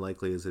twice as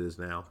unlikely as it is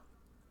now.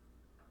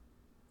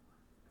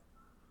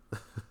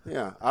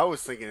 Yeah, I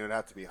was thinking it would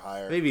have to be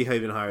higher. Maybe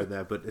even higher than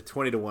that, but at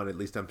 20-1, at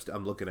least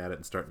I'm looking at it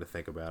and starting to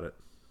think about it.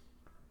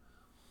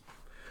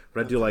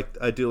 But I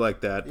do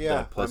like that, Yeah,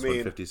 that plus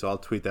 150. So I'll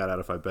tweet that out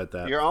if I bet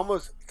that. You're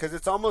almost because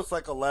it's almost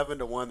like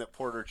 11-1 that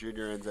Porter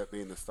Jr. ends up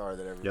being the star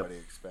that everybody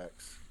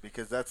expects,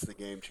 because that's the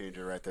game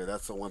changer right there.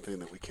 That's the one thing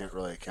that we can't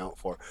really account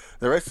for.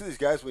 The rest of these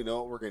guys, we know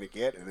what we're going to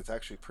get, and it's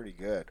actually pretty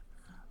good.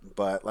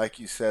 But like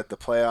you said, the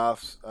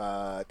playoffs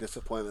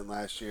disappointment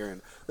last year,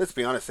 and let's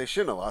be honest, they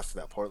shouldn't have lost to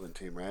that Portland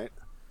team, right?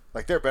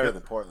 Like, they're better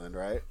than Portland,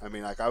 right? I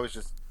mean, like, I was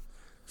just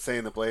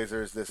saying the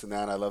Blazers this and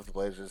that. I love the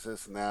Blazers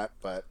this and that,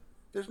 but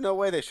there's no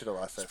way they should have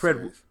lost that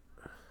series.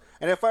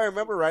 And if I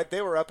remember right,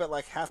 they were up at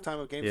like halftime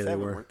of Game 7,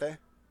 weren't they?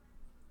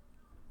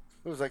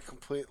 It was like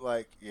complete,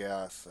 like,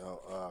 yeah.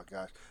 So, oh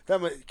gosh,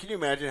 can you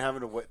imagine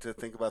having to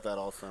think about that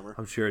all summer?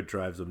 I'm sure it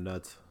drives them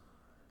nuts.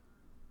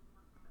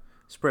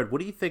 Spread, what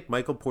do you think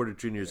Michael Porter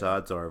Jr.'s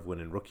odds are of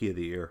winning Rookie of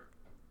the Year?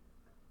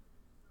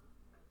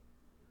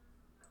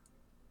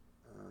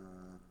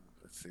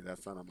 Let's see,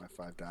 that's not on my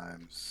 5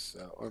 dimes,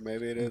 or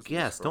maybe it is.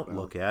 Guess. Don't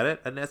look at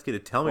it. I didn't ask you to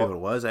tell me what it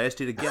was. I asked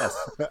you to guess.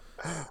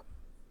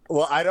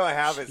 Well, I don't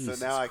have it, Jesus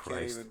so now I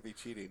Christ. can't even be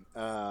cheating.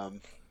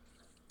 10-1.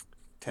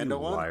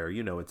 Liar!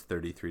 You know it's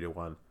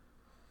 33-1.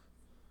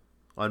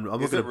 I'm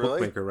looking at really?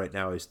 Bookmaker right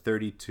now. He's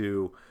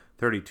 32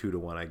 to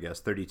 1. I guess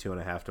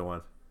 32.5 to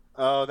 1.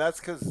 Oh, that's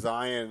because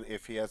Zion,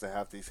 if he has a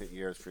half decent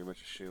year, is pretty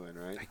much a shoe-in,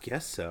 right? I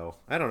guess so.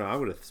 I don't know. I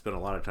would have spent a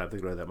lot of time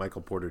thinking about that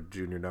Michael Porter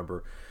Jr.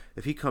 number.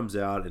 If he comes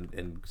out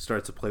and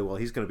starts to play well,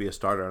 he's going to be a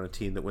starter on a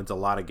team that wins a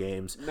lot of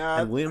games.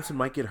 And Williamson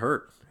might get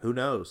hurt. Who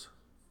knows?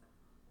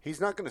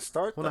 He's not going to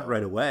start, Well, not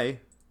right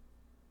away.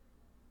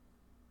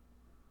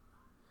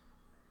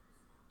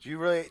 Do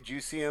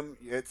you see him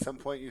at some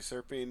point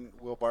usurping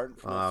Will Barton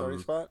from the starting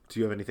spot?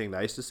 Do you have anything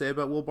nice to say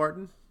about Will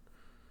Barton?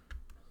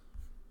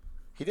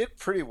 He did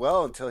pretty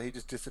well until he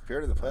just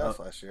disappeared in the playoffs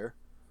last year.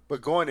 But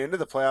going into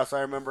the playoffs,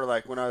 I remember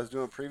like when I was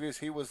doing previews,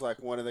 he was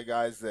like one of the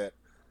guys that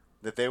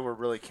they were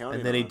really counting on.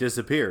 And then he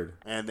disappeared.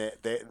 And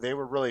they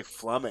were really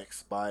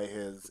flummoxed by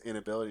his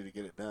inability to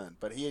get it done.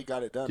 But he had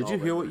got it done. Did you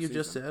hear what you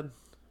just said?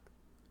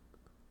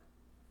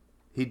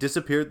 He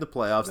disappeared in the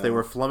playoffs. No. They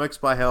were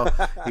flummoxed by how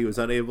he was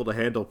unable to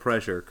handle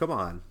pressure. Come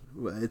on.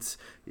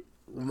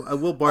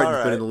 Will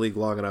Barton's been in the league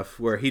long enough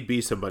where he'd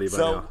be somebody by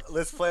now. So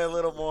let's play a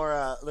little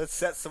more. Let's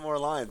set some more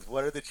lines.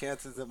 What are the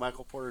chances that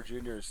Michael Porter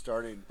Jr. is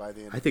starting by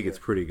the end? I think it's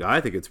pretty good. I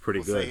think it's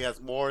pretty good. Say he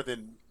has more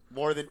than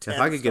 10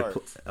 if I could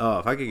starts.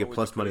 If I could get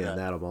plus money on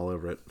that, I'm all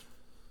over it.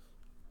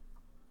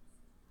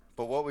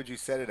 But what would you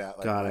set it at?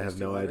 Like God, I have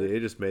no idea. You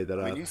just made that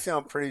up. I mean, you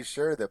sound pretty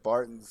sure that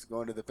Barton's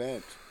going to the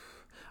bench.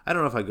 I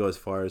don't know if I go as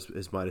far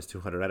as minus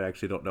 200. I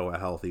actually don't know how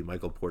healthy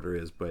Michael Porter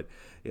is, but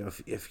you know,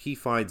 if he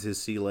finds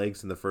his sea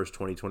legs in the first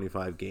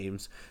 20-25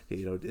 games,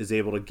 you know, is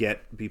able to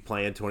be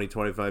playing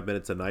 20-25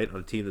 minutes a night on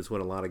a team that's won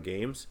a lot of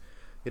games,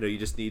 you know, you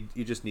just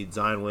need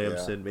Zion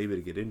Williamson maybe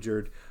to get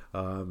injured,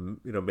 you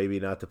know, maybe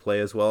not to play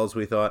as well as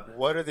we thought.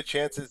 What are the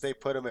chances they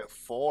put him at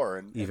 4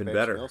 and even bench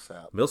better?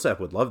 Millsap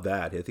would love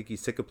that. I think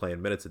he's sick of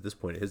playing minutes at this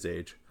point at his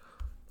age.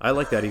 I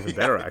like that even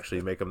better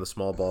actually. Make him the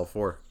small ball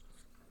 4.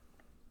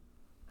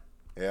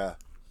 Yeah,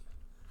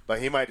 but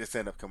he might just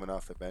end up coming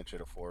off the bench at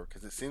a 4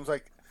 because it seems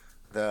like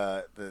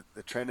the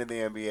trend in the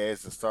NBA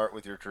is to start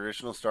with your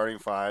traditional starting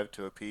 5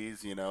 to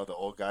appease, you know, the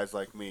old guys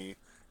like me.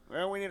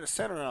 Well, we need a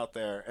center out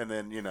there, and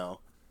then, you know,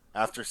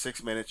 after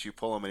 6 minutes you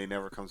pull him and he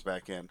never comes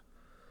back in.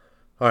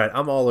 All right,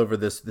 I'm all over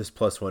this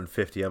plus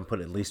 150. I'm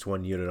putting at least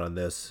 1 unit on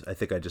this. I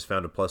think I just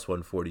found a plus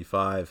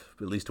 145,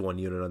 at least 1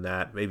 unit on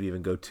that, maybe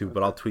even go 2,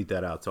 but I'll tweet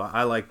that out. So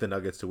I like the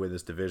Nuggets to win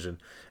this division.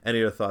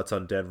 Any other thoughts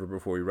on Denver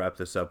before we wrap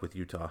this up with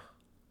Utah?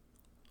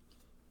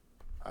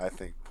 I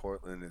think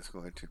Portland is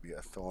going to be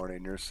a thorn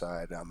in your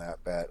side on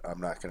that bet. I'm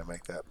not going to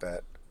make that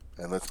bet.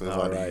 And let's move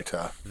on to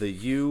Utah. The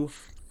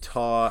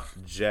Utah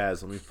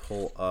Jazz. Let me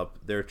pull up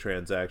their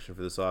transaction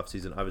for this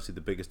offseason. Obviously,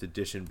 the biggest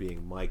addition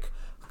being Mike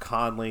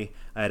Conley.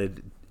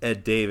 Added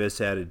Ed Davis,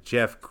 added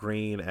Jeff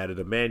Green, added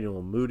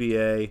Emmanuel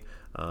Mudiay,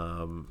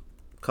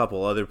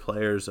 couple other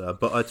players.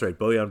 That's right,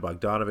 Bojan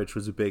Bogdanovic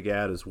was a big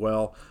add as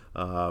well.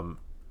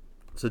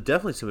 So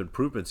definitely some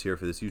improvements here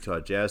for this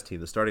Utah Jazz team.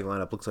 The starting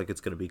lineup looks like it's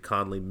going to be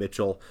Conley,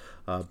 Mitchell,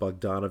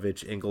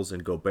 Bogdanovic, Ingles,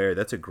 and Gobert.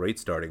 That's a great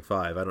starting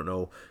 5. I don't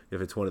know if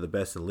it's one of the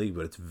best in the league,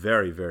 but it's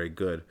very, very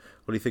good.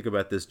 What do you think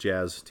about this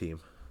Jazz team?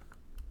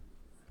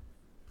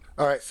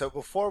 All right, so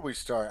before we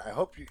start, I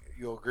hope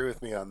you'll agree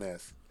with me on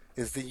this.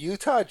 Is the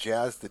Utah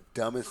Jazz the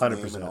dumbest 100%.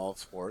 name in all of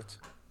sports?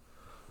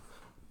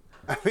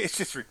 I mean, it's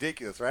just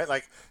ridiculous, right?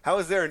 Like, how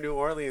is there a New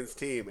Orleans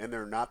team and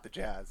they're not the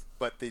Jazz,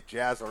 but the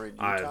Jazz are in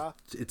Utah?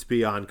 It's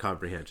beyond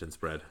comprehension,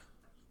 Spread.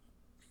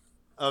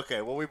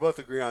 Okay, well, we both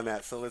agree on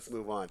that, so let's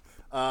move on.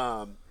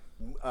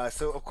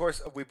 So, of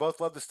course, we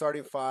both love the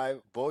starting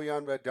 5.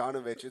 Bojan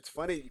Bogdanovic. It's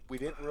funny, you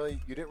didn't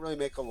really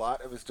make a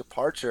lot of his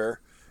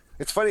departure.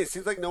 It's funny, it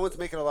seems like no one's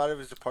making a lot of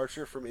his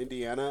departure from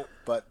Indiana,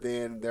 but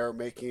then they're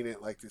making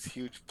it like this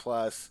huge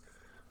plus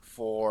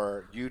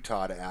for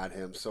Utah to add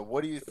him. So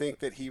what do you think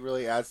that he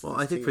really adds to Well,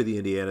 this I think for team? the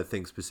Indiana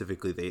thing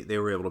specifically, they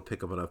were able to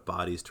pick up enough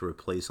bodies to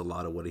replace a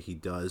lot of what he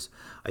does.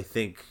 I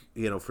think,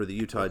 for the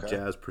Utah Okay.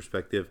 Jazz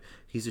perspective,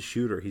 he's a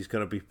shooter. He's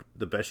going to be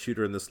the best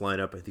shooter in this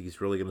lineup. I think he's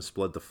really going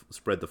to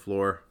spread the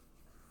floor.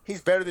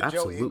 He's better than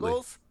Joe Absolutely.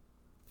 Ingles?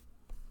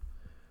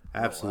 Oh,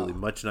 Absolutely. wow.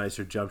 Much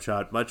nicer jump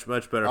shot. Much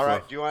better All flow.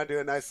 right. Do you want to do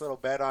a nice little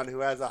bet on who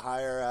has a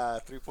higher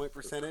 3-point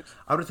percentage?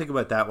 I would think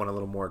about that one a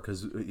little more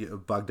because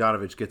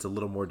Bogdanovich gets a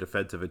little more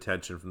defensive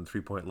attention from the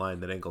 3-point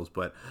line than Ingles,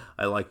 but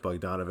I like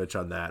Bogdanovich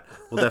on that.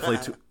 We'll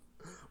definitely.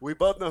 We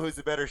both know who's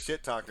the better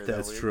shit talker, though.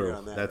 That's We agree true.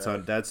 on that,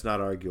 right? That's not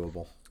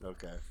arguable.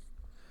 Okay.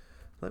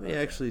 Let me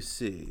actually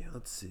see.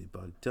 Let's see.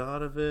 Yeah,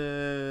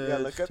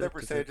 Bogdanovich. look at their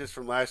percentages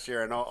from last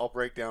year, and I'll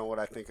break down what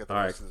I think of the All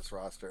right. rest of this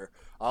roster.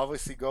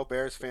 Obviously,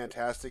 Gobert's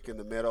fantastic in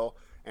the middle,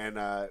 and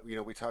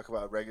we talk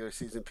about regular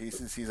season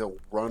pieces. He's a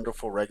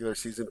wonderful regular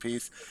season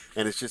piece,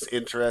 and it's just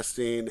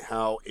interesting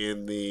how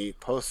in the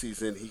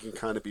postseason he can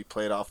kind of be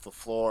played off the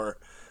floor,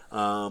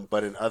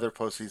 but in other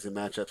postseason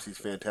matchups he's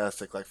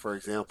fantastic. Like for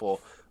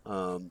example,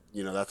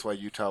 that's why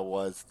Utah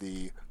was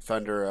the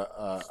Thunder.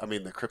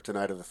 The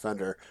kryptonite of the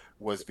Thunder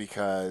was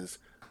because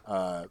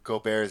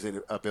Gobert's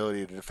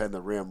ability to defend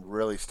the rim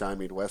really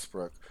stymied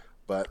Westbrook.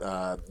 But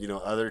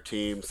other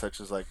teams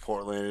such as like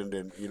Portland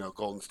and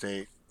Golden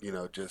State,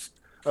 just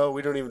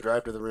we don't even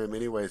drive to the rim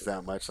anyways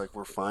that much. Like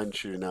we're fine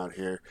shooting out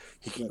here.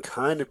 He can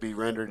kind of be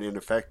rendered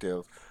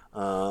ineffective.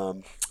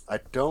 I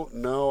don't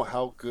know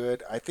how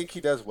good. I think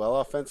he does well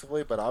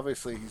offensively, but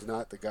obviously he's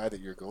not the guy that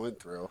you're going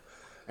through.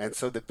 And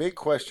so the big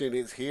question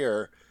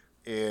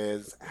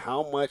is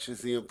how much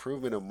is the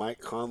improvement of Mike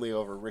Conley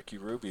over Ricky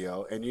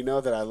Rubio? And you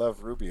know that I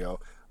love Rubio,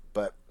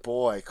 but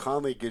boy,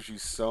 Conley gives you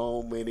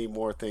so many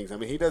more things. I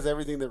mean, he does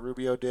everything that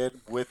Rubio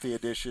did with the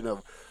addition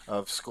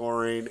of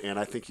scoring, and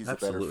I think he's a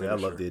better Absolutely. I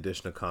finisher. love the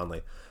addition of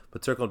Conley.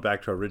 But circling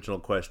back to our original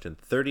question,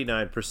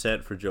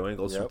 39% for Joe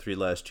Ingles from Yep. 3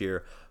 last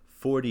year,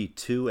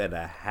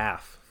 42.5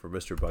 for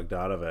Mr.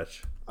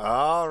 Bogdanovich.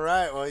 All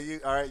right. Well,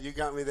 you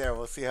got me there.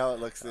 We'll see how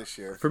it looks this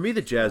year. For me,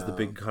 the Jazz, the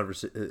big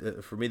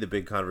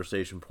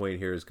conversation point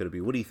here is going to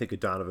be: what do you think of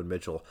Donovan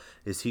Mitchell?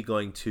 Is he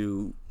going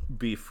to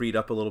be freed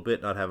up a little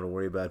bit, not having to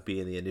worry about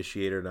being the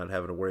initiator, not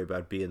having to worry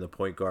about being the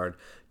point guard,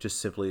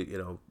 just simply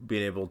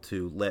being able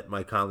to let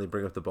Mike Conley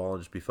bring up the ball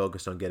and just be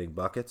focused on getting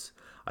buckets?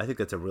 I think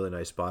that's a really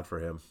nice spot for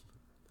him.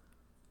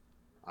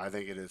 I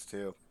think it is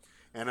too.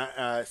 And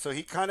so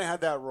he kind of had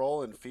that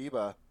role in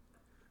FIBA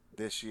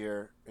this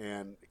year,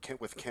 and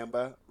with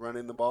Kemba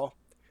running the ball,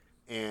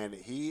 and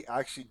he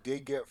actually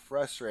did get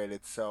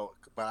frustrated. So,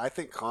 but I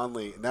think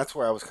Conley, and that's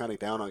where I was kind of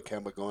down on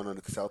Kemba going on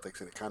to the Celtics,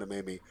 and it kind of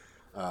made me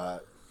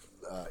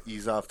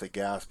ease off the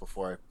gas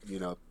before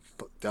I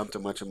dumped a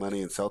bunch of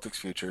money in Celtics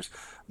futures.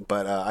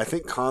 But I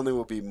think Conley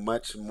will be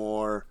much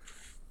more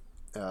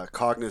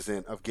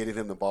cognizant of getting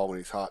him the ball when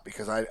he's hot,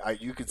 because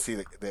you could see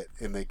that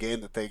in the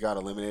game that they got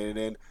eliminated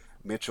in,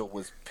 Mitchell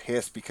was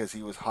pissed because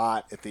he was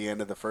hot at the end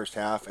of the first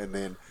half, and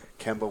then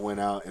Kemba went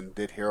out and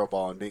did hero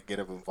ball and didn't get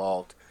him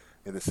involved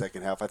in the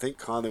second half. I think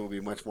Conley will be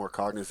much more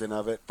cognizant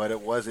of it, but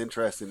it was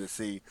interesting to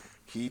see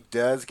he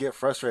does get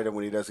frustrated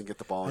when he doesn't get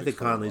the ball. I think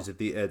Conley's at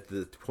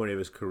the point of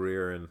his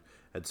career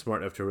and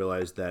smart enough to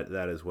realize that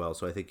as well.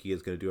 So I think he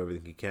is going to do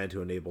everything he can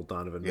to enable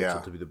Donovan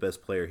Mitchell to be the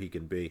best player he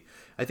can be.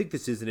 I think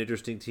this is an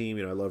interesting team.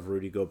 I love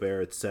Rudy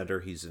Gobert at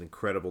center. He's an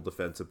incredible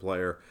defensive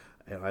player.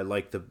 And I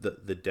like the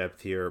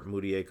depth here.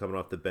 Moutier coming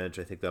off the bench,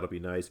 I think that'll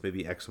be nice.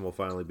 Maybe Exum will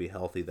finally be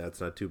healthy.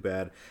 That's not too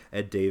bad.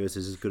 Ed Davis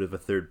is as good of a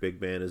third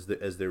big man as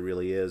there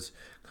really is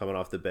coming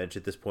off the bench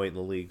at this point in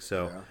the league.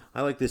 So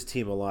I like this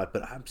team a lot,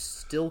 but I'm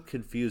still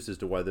confused as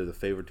to why they're the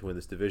favorite to win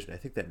this division. I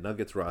think that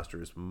Nuggets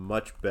roster is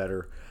much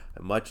better,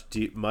 much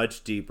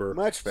deeper.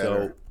 Much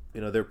better.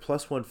 So they're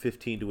plus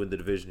 115 to win the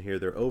division here.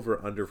 They're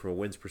over/under from a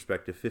wins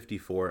perspective,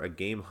 54, a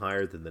game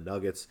higher than the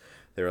Nuggets.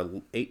 They're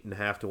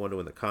 8.5 to 1 to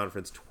win the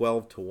conference,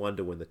 12 to 1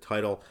 to win the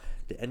title.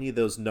 Do any of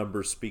those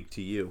numbers speak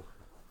to you?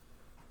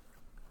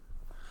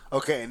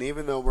 Okay, and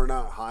even though we're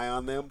not high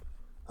on them,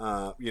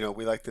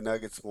 we like the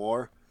Nuggets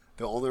more.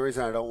 The only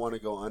reason I don't want to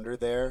go under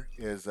there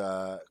is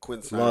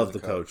Quinn Snyder. Love the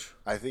coach.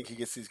 I think he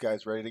gets these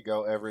guys ready to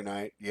go every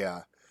night.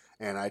 Yeah,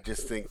 and I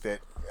just think that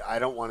I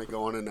don't want to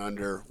go on and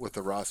under with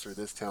the roster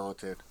this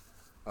talented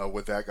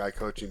with that guy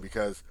coaching,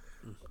 because,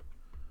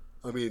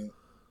 I mean,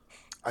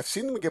 I've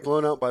seen them get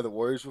blown out by the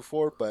Warriors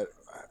before, but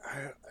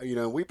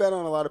we bet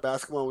on a lot of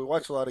basketball. We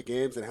watch a lot of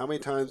games, and how many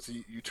times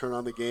you turn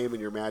on the game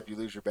and you're mad, you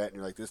lose your bet, and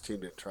you're like, this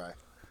team didn't try.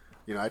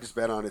 I just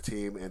bet on a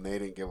team, and they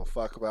didn't give a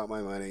fuck about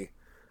my money.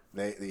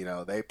 They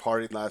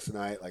partied last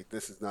night. Like,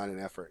 this is not an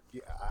effort.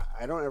 Yeah,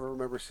 I don't ever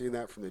remember seeing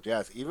that from the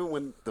Jazz. Even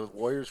when the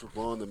Warriors were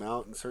blowing them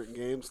out in certain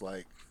games,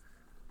 like,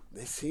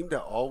 they seem to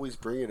always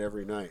bring it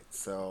every night.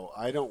 So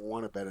I don't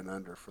want to bet an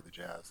under for the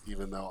Jazz,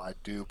 even though I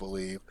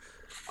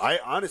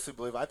honestly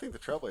believe, I think the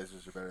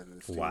Trailblazers are better than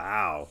this team.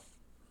 Wow.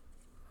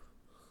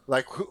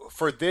 Like,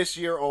 for this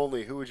year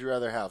only, who would you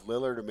rather have,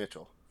 Lillard or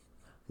Mitchell?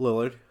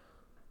 Lillard.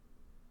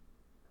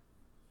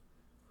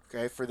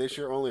 Okay, for this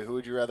year only, who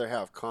would you rather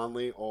have,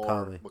 Conley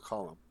or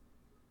McCollum?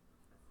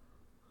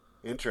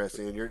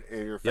 Interesting. And you're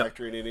Yep.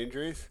 factoring in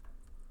injuries.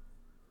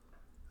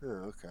 Oh,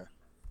 okay.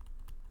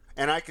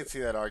 And I can see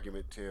that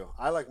argument too.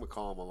 I like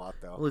McCollum a lot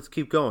though. Well, let's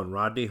keep going.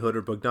 Rodney Hood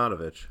or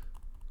Bogdanovich?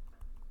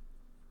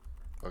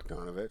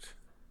 Bogdanovich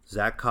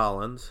Zach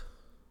Collins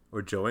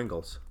or Joe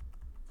Ingles?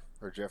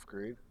 or Jeff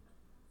Green.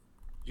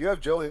 Do you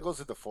have Joe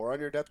Ingles at the 4 on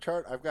your depth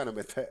chart? I've got him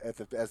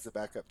as the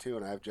backup too,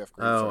 and I have Jeff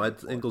Green. Oh,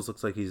 At 4. Ingles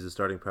looks like he's the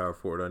starting power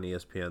forward on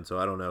ESPN, so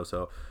I don't know.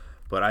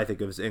 But I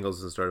think of Ingles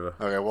as the start of a.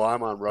 Okay, well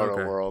I'm on Roto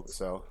Okay. World,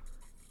 so.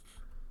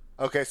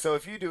 Okay, so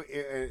if you do,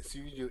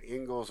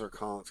 Ingles or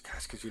Collins,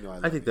 gosh, because I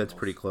love I think that's Ingles.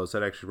 pretty close.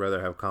 I'd actually rather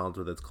have Collins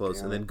with that's close,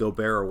 Damn and then it.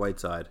 Gobert or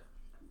Whiteside.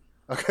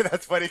 Okay,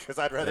 that's funny because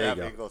I'd rather There you have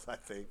go. Ingles, I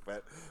think,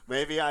 but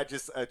maybe I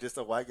just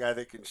a white guy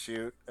that can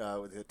shoot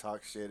with hit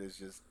talk shit is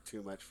just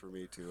too much for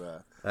me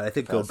to. I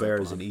think Pass Gobert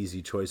up is an on.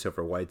 easy choice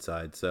over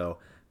Whiteside. So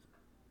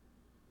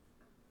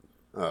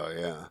Oh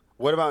yeah.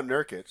 What about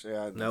Nurkic?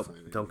 Yeah, nope,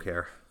 definitely don't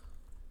care.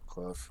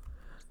 close.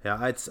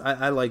 Yeah,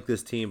 I like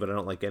this team, but I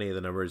don't like any of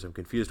the numbers. I'm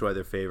confused why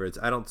they're favorites.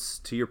 I don't.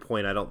 To your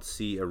point, I don't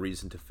see a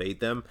reason to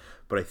fade them,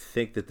 but I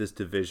think that this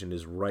division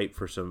is ripe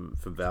for some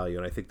value,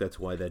 and I think that's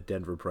why that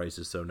Denver price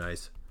is so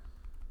nice.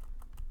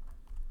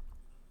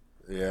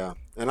 Yeah,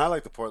 and I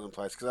like the Portland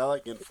price because I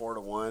like getting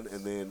 4-1,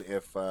 and then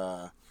if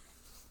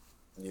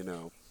you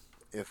know,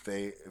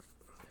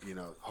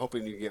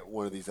 hoping you get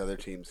one of these other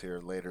teams here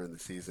later in the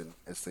season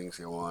as things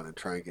go on, and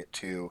try and get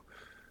two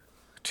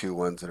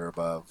ones that are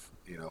above,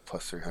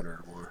 plus 300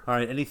 or more. All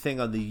right, anything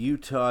on the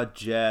Utah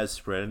Jazz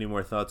spread? Any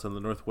more thoughts on the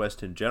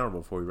Northwest in general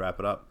before we wrap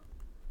it up?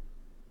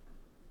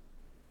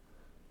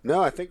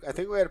 No, I think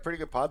we had a pretty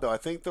good pod though. I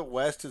think the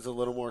West is a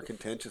little more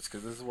contentious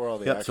because this is where all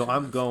the Yep. So action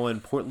I'm is. going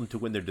Portland to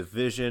win their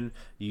division.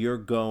 You're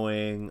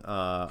going.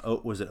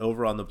 Was it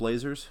over on the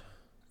Blazers?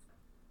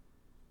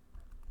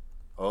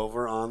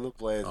 Over on the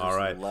Blazers. All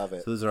right. Love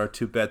it. So those are our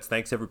two bets.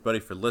 Thanks everybody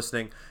for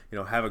listening.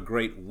 Have a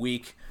great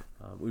week.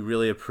 We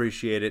really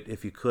appreciate it.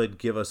 If you could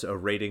give us a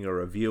rating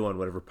or review on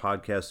whatever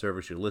podcast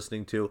service you're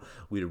listening to,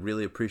 we'd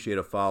really appreciate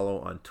a follow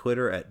on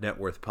Twitter at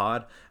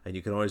NetworthPod. And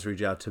you can always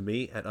reach out to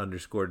me at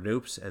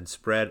 _Noops and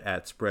Spread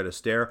at Spread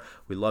Astaire.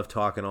 We love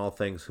talking all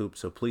things hoops,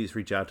 so please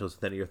reach out to us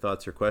with any of your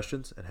thoughts or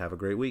questions, and have a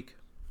great week.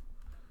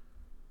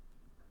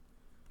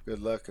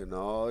 Good luck in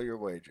all your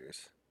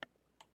wagers.